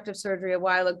Reconstructive Surgery a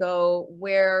while ago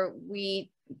where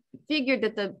we figured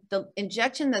that the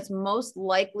injection that's most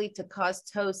likely to cause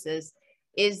ptosis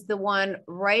is the one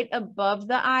right above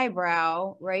the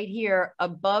eyebrow, right here,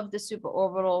 above the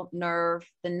supraorbital nerve,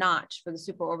 the notch for the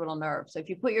supraorbital nerve. So if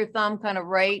you put your thumb kind of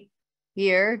right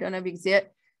here, don't know if you can see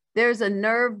it, there's a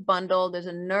nerve bundle, there's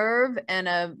a nerve and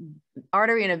a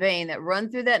artery and a vein that run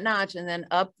through that notch and then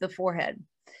up the forehead.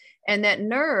 And that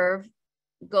nerve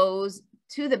goes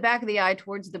to the back of the eye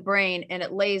towards the brain, and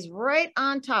it lays right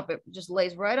on top. It just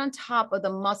lays right on top of the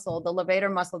muscle, the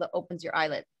levator muscle that opens your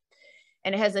eyelid.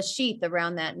 And it has a sheath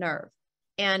around that nerve.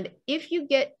 And if you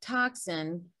get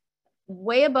toxin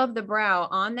way above the brow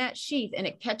on that sheath and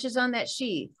it catches on that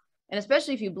sheath, and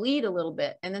especially if you bleed a little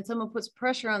bit and then someone puts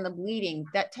pressure on the bleeding,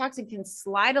 that toxin can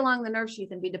slide along the nerve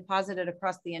sheath and be deposited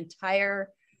across the entire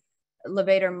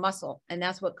levator muscle. And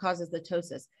that's what causes the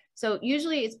ptosis. So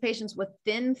usually it's patients with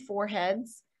thin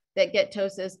foreheads that get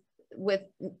ptosis with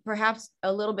perhaps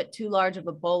a little bit too large of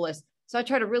a bolus. So I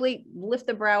try to really lift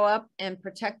the brow up and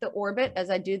protect the orbit as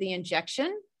I do the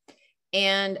injection.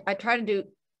 And I try to do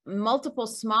multiple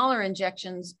smaller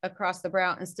injections across the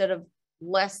brow instead of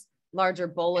larger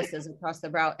boluses across the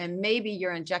brow. And maybe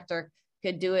your injector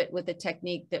could do it with a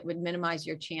technique that would minimize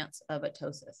your chance of a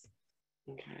ptosis.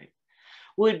 Okay.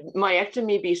 Would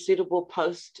myectomy be suitable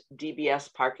post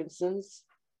DBS Parkinson's?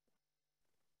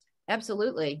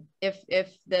 Absolutely. If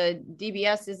the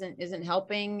DBS isn't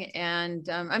helping, and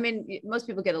I mean, most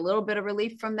people get a little bit of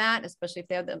relief from that, especially if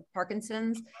they have the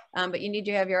Parkinson's, but you need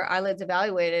to have your eyelids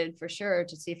evaluated for sure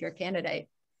to see if you're a candidate.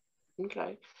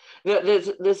 Okay.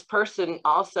 This person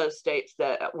also states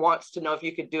that wants to know if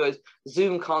you could do a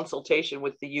Zoom consultation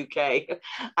with the UK.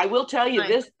 I will tell you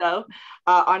this though,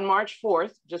 on March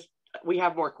 4th, we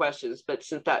have more questions, but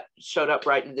since that showed up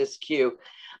right in this queue,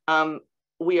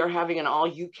 we are having an all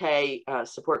UK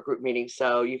support group meeting,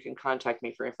 so you can contact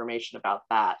me for information about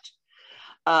that.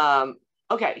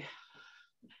 Okay.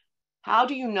 How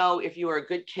do you know if you are a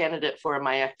good candidate for a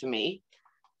myectomy?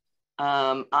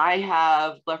 I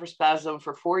have blepharospasm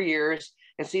for 4 years.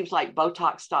 It seems like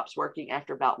Botox stops working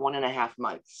after about 1.5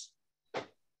 months.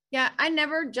 Yeah, I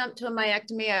never jump to a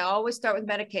myectomy. I always start with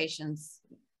medications.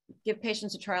 Give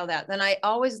patients a trial that. Then I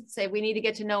always say we need to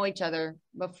get to know each other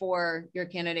before you're a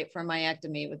candidate for a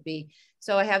myectomy would be.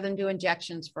 So I have them do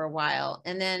injections for a while.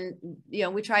 And then, you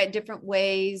know, we try it different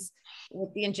ways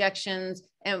with the injections.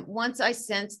 And once I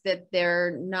sense that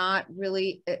they're not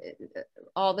really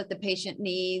all that the patient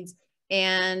needs,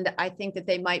 and I think that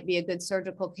they might be a good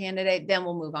surgical candidate, then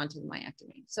we'll move on to the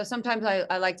myectomy. So sometimes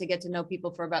I like to get to know people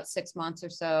for about 6 months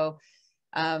or so.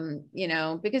 You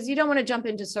know, because you don't want to jump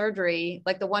into surgery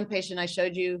like the one patient I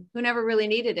showed you who never really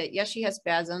needed it. Yes, she has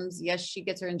spasms. Yes, she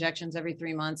gets her injections every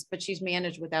 3 months, but she's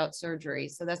managed without surgery.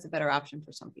 So that's a better option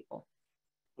for some people.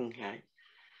 Okay.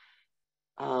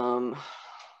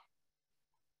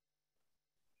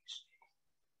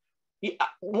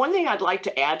 One thing I'd like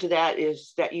to add to that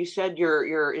is that you said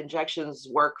your injections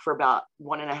work for about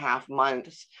 1.5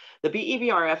 months. The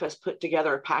BEBRF has put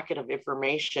together a packet of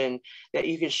information that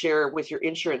you can share with your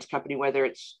insurance company, whether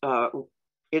it's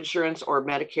insurance or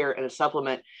Medicare and a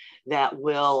supplement that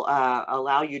will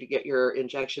allow you to get your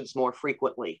injections more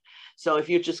frequently. So if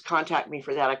you just contact me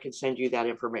for that, I can send you that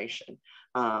information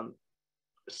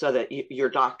so that your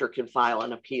doctor can file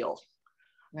an appeal.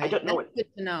 Right. I don't know. That's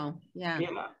good to know. Yeah.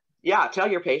 Yeah, tell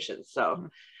your patients. So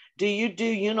do you do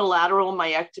unilateral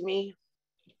myectomy?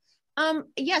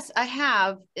 Yes, I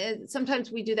have.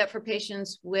 Sometimes we do that for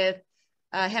patients with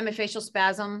hemifacial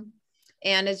spasm.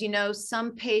 And as you know,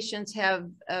 some patients have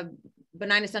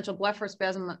benign essential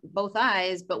blepharospasm, both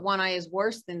eyes, but one eye is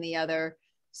worse than the other.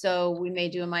 So we may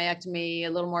do a myectomy a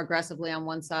little more aggressively on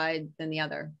one side than the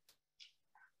other.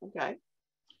 Okay.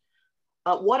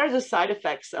 What are the side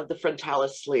effects of the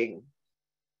frontalis sling?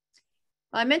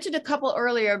 I mentioned a couple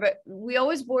earlier, but we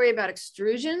always worry about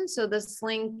extrusion. So the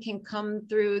sling can come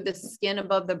through the skin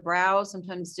above the brow.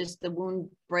 Sometimes just the wound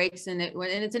breaks and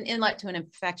it's an inlet to an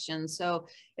infection. So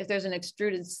if there's an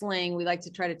extruded sling, we like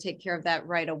to try to take care of that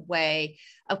right away.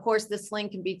 Of course, the sling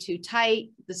can be too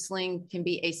tight. The sling can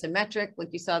be asymmetric.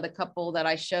 Like you saw the couple that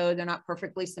I showed, they're not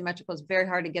perfectly symmetrical. It's very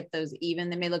hard to get those even.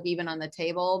 They may look even on the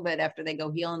table, but after they go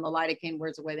heal and the lidocaine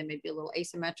wears away, they may be a little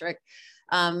asymmetric.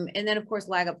 And then of course,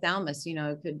 lag ophthalmos,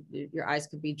 your eyes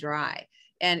could be dry.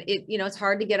 And it's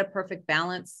hard to get a perfect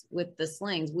balance with the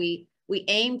slings. We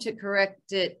aim to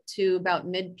correct it to about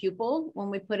mid pupil when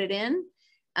we put it in.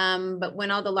 But when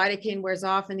all the lidocaine wears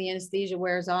off and the anesthesia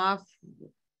wears off,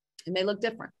 it may look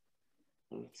different.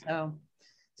 Okay.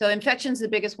 So infection's the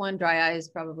biggest one, dry eye is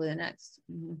probably the next.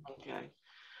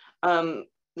 Okay.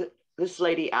 This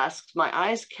lady asks, my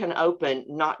eyes can open,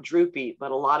 not droopy,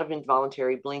 but a lot of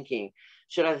involuntary blinking.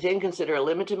 Should I then consider a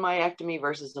limited myectomy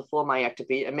versus a full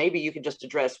myectomy? And maybe you could just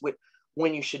address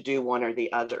when you should do one or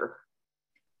the other.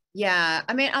 Yeah,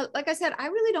 I mean, like I said, I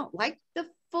really don't like the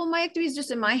full myectomies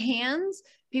just in my hands.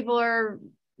 People are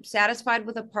satisfied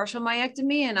with a partial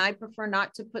myectomy, and I prefer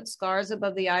not to put scars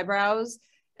above the eyebrows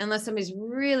unless somebody's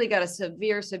really got a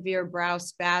severe brow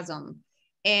spasm.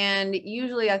 And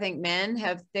usually I think men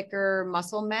have thicker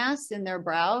muscle mass in their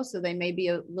brows, so they may be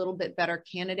a little bit better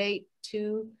candidate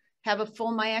to have a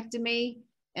full myectomy,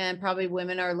 and probably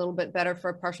women are a little bit better for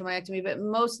a partial myectomy, but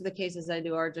most of the cases I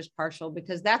do are just partial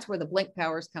because that's where the blink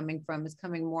power is coming from. It's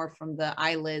coming more from the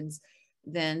eyelids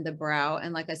than the brow.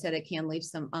 And like I said, it can leave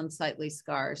some unsightly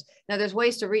scars. Now there's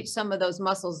ways to reach some of those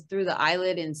muscles through the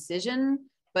eyelid incision,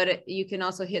 but you can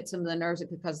also hit some of the nerves. It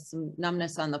could cause some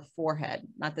numbness on the forehead.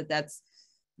 Not that that's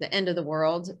the end of the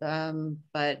world,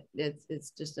 but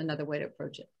it's just another way to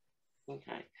approach it.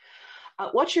 Okay.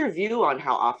 What's your view on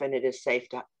how often it is safe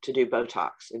to do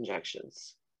Botox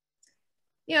injections?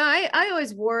 Yeah, I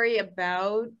always worry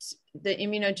about the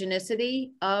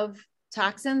immunogenicity of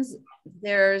toxins.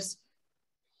 There's,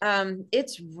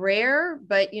 it's rare,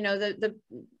 but the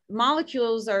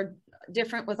molecules are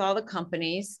different with all the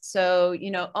companies. So,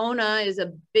 ONA is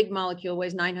a big molecule,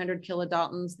 weighs 900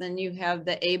 kilodaltons. Then you have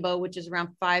the ABO, which is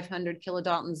around 500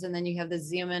 kilodaltons. And then you have the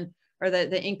Xeomin or the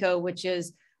Inco, which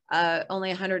is only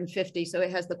 150. So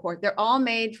it has the core. They're all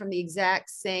made from the exact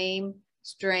same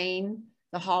strain,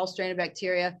 the Hall strain of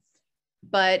bacteria,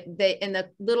 but in the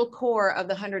little core of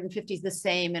the 150 is the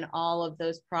same in all of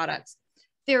those products.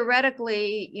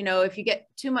 Theoretically, if you get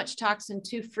too much toxin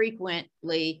too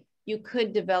frequently, you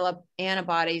could develop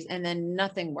antibodies and then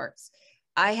nothing works.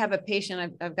 I have a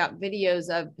patient I've got videos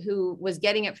of who was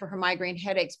getting it for her migraine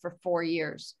headaches for 4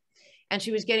 years. And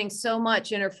she was getting so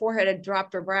much, and her forehead had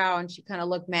dropped her brow, and she kind of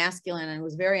looked masculine and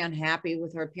was very unhappy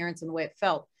with her appearance and the way it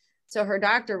felt. So her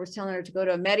doctor was telling her to go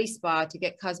to a Medi-Spa to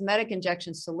get cosmetic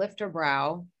injections to lift her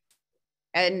brow.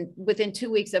 And within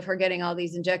 2 weeks of her getting all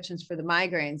these injections for the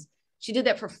migraines, she did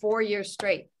that for 4 years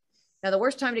straight. Now, the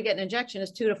worst time to get an injection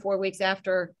is 2 to 4 weeks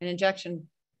after an injection.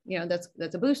 That's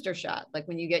a booster shot. Like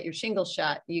when you get your shingles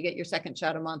shot, you get your second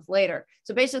shot a month later.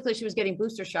 So basically she was getting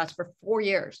booster shots for 4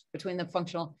 years between the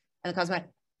functional and the cosmetic.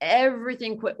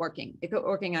 Everything quit working. It quit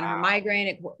working on her migraine,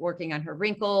 it quit working on her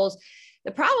wrinkles.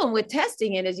 The problem with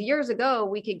testing it is years ago,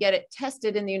 we could get it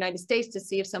tested in the United States to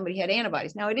see if somebody had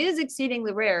antibodies. Now, it is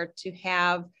exceedingly rare to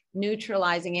have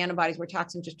neutralizing antibodies where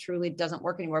toxin just truly doesn't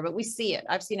work anymore, but we see it.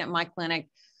 I've seen it in my clinic.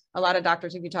 A lot of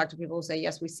doctors, if you talk to people, will say,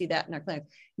 yes, we see that in our clinic.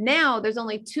 Now, there's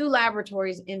only 2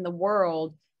 laboratories in the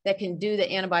world that can do the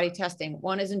antibody testing.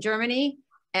 One is in Germany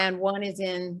and one is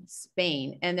in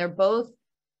Spain, and they're both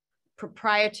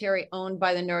proprietary, owned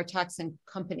by the neurotoxin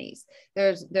companies.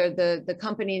 There's the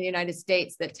company in the United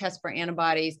States that tests for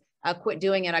antibodies. I quit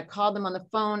doing it. I called them on the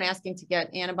phone asking to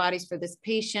get antibodies for this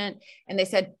patient, and they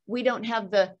said, we don't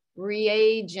have the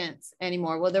reagents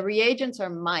anymore. Well, the reagents are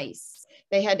mice.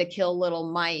 They had to kill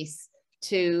little mice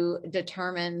to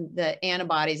determine the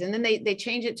antibodies. And then they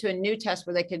changed it to a new test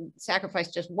where they could sacrifice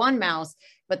just 1 mouse,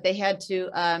 but they had to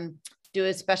do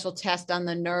a special test on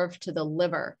the nerve to the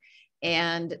liver.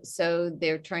 And so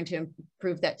they're trying to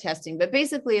improve that testing. But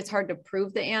basically, it's hard to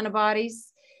prove the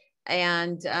antibodies.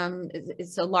 And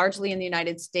so largely in the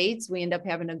United States, we end up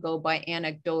having to go by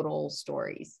anecdotal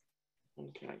stories.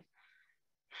 Okay.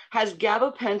 Has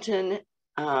gabapentin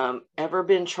ever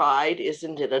been tried?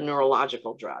 Isn't it a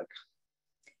neurological drug?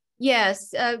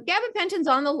 Yes, gabapentin's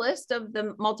on the list of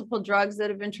the multiple drugs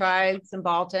that have been tried,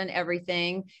 Cymbalta and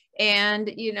everything.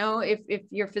 And, you know, if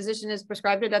your physician has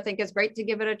prescribed it, I think it's great to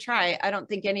give it a try. I don't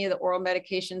think any of the oral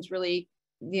medications really,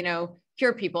 you know,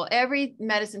 cure people. Every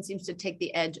medicine seems to take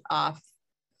the edge off.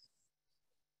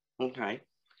 Okay.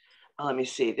 Let me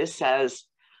see. This says,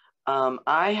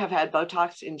 I have had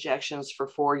Botox injections for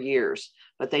 4 years,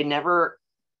 but they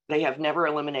have never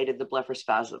eliminated the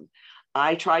blepharospasm.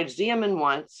 I tried Xeomin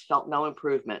once, felt no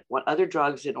improvement. What other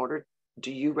drugs do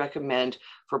you recommend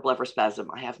for blepharospasm?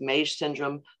 I have Mage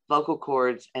syndrome, vocal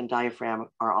cords, and diaphragm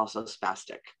are also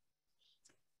spastic.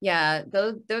 Yeah,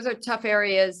 those are tough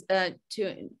areas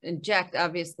to inject,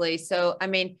 obviously. So, I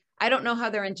mean, I don't know how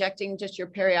they're injecting just your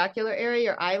periocular area,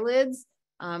 your eyelids.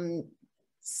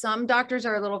 Some doctors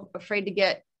are a little afraid to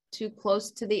get too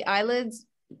close to the eyelids.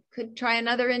 Could try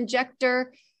another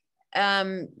injector.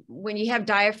 When you have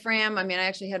diaphragm, I mean, I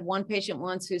actually had one patient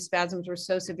once whose spasms were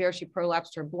so severe, she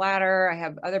prolapsed her bladder. I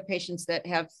have other patients that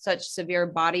have such severe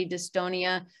body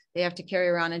dystonia, they have to carry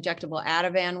around injectable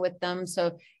Ativan with them.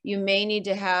 So you may need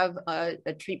to have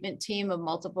a treatment team of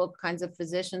multiple kinds of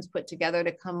physicians put together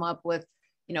to come up with,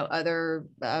 you know, other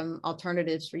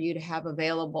alternatives for you to have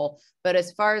available. But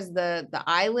as far as the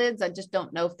eyelids, I just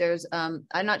don't know if there's, I'm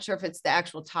not sure if it's the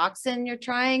actual toxin you're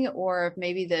trying or if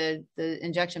maybe the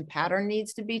injection pattern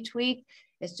needs to be tweaked.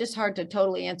 It's just hard to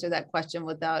totally answer that question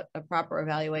without a proper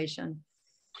evaluation.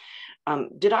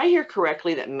 Did I hear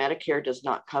correctly that Medicare does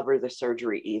not cover the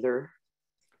surgery either?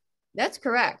 That's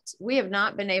correct. We have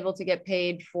not been able to get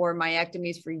paid for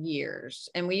myectomies for years.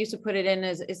 And we used to put it in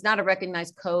as, it's not a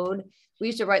recognized code. We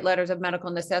used to write letters of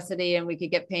medical necessity and we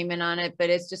could get payment on it, but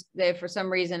it's just that for some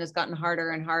reason it's gotten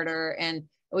harder and harder. And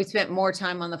we spent more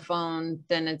time on the phone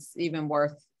than it's even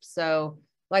worth. So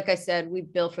like I said, we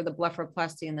bill for the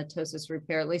blepharoplasty and the ptosis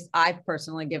repair. At least I've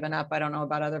personally given up. I don't know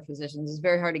about other physicians. It's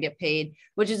very hard to get paid,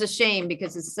 which is a shame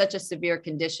because it's such a severe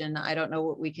condition. I don't know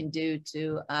what we can do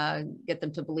to get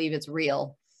them to believe it's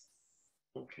real.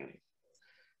 Okay,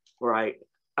 right.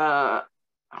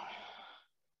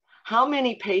 How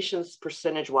many patients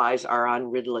percentage-wise are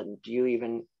on Ritalin? Do you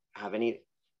even have any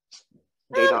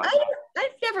data on that?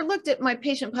 I've never looked at my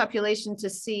patient population to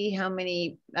see how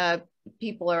many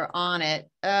people are on it.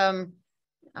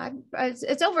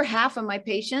 It's over half of my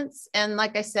patients. And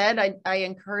like I said, I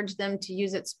encourage them to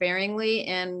use it sparingly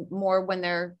and more when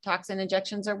their toxin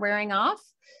injections are wearing off.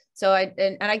 So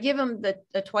I give them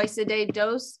the twice a day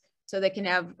dose so they can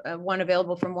have one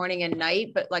available for morning and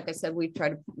night. But like I said, we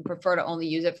prefer to only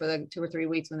use it for the 2 or 3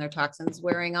 weeks when their toxin's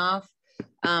wearing off.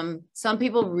 Some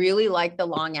people really like the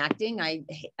long acting. I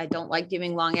don't like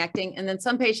giving long acting. And then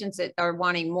some patients that are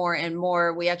wanting more and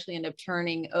more, we actually end up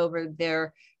turning over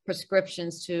their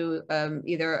prescriptions to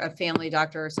either a family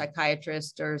doctor or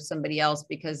psychiatrist or somebody else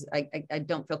because I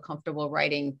don't feel comfortable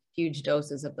writing huge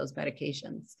doses of those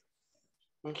medications.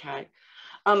 Okay.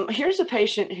 Here's a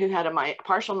patient who had a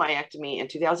partial myectomy in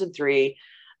 2003,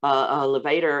 a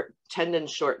levator tendon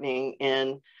shortening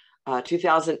in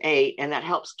 2008, and that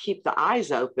helps keep the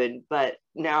eyes open, but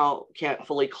now can't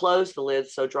fully close the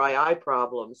lids, so dry eye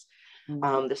problems.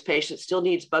 Mm-hmm. This patient still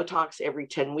needs Botox every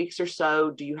 10 weeks or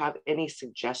so. Do you have any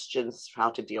suggestions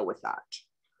how to deal with that?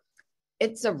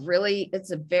 It's a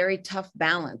very tough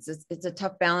balance. It's a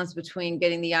tough balance between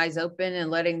getting the eyes open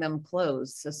and letting them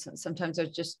close. So sometimes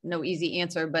there's just no easy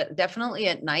answer, but definitely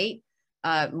at night,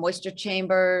 moisture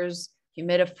chambers,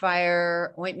 humidifier,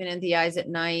 ointment in the eyes at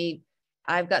night.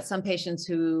 I've got some patients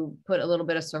who put a little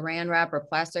bit of saran wrap or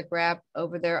plastic wrap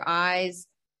over their eyes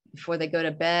before they go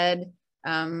to bed.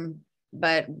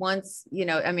 But once, you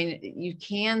know, I mean, you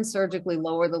can surgically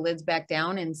lower the lids back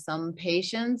down in some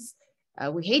patients.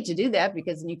 We hate to do that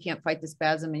because then you can't fight the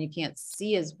spasm and you can't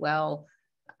see as well.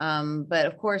 But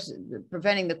of course,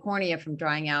 preventing the cornea from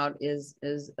drying out is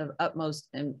of utmost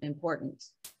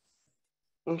importance.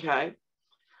 Okay.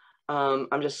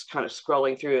 I'm just kind of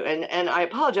scrolling through and I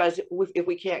apologize if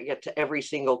we can't get to every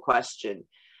single question,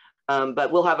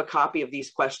 but we'll have a copy of these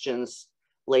questions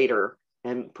later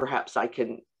and perhaps I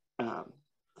can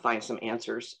find some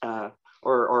answers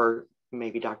or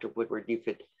maybe Dr. Woodward, you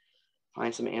could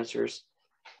find some answers.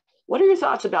 What are your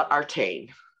thoughts about Artane?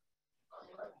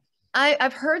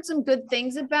 I've heard some good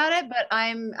things about it, but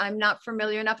I'm not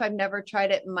familiar enough. I've never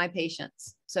tried it in my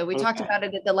patients. So we talked about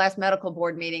it at the last medical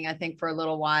board meeting, I think for a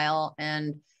little while.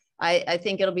 And I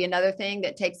think it'll be another thing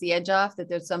that takes the edge off, that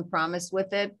there's some promise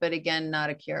with it, but again, not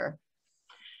a cure.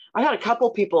 I had a couple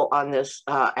people on this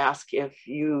ask if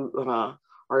you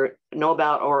know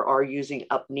about or are using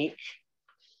Upneek.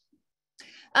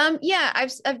 Yeah,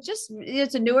 I've just,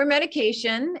 it's a newer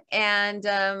medication and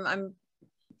I'm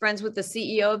friends with the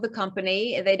CEO of the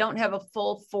company. They don't have a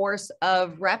full force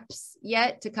of reps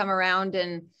yet to come around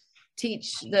and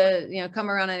teach come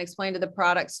around and explain to the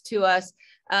products to us.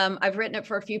 I've written it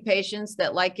for a few patients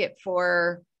that like it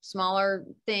for smaller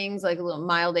things like a little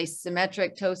mild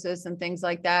asymmetric ptosis and things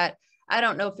like that. I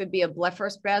don't know if it'd be a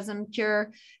blepharospasm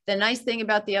cure. The nice thing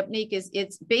about the Upneek is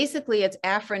it's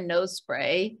Afrin nose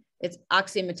spray. It's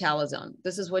oxymetallazone.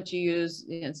 This is what you use.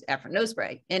 It's Afrin nose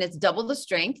spray, and it's double the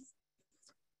strength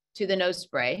to the nose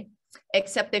spray,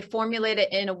 except they formulate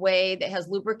it in a way that has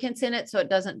lubricants in it so it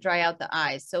doesn't dry out the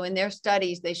eyes. So in their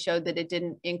studies, they showed that it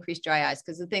didn't increase dry eyes,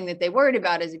 because the thing that they worried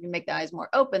about is if you make the eyes more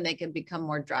open, they can become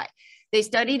more dry. They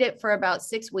studied it for about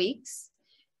 6 weeks,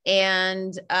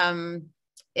 and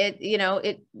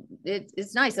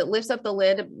it's nice. It lifts up the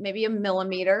lid maybe 1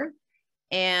 millimeter,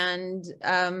 and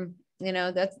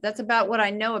that's about what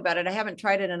I know about it. I haven't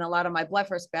tried it in a lot of my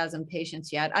blepharospasm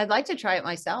patients yet. I'd like to try it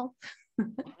myself.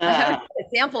 I haven't had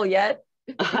a sample yet.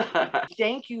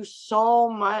 Thank you so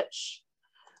much,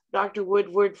 Dr.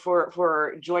 Woodward,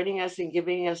 for joining us and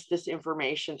giving us this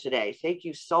information today. Thank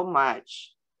you so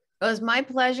much. It was my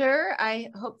pleasure.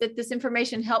 I hope that this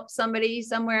information helps somebody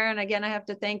somewhere. And again, I have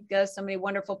to thank so many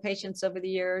wonderful patients over the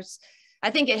years.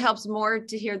 I think it helps more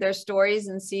to hear their stories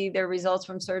and see their results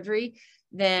from surgery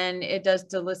than it does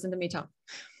to listen to me talk.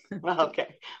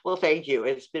 Okay. Well, thank you.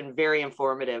 It's been very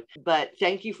informative. But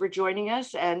thank you for joining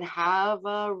us, and have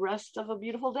a rest of a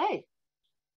beautiful day.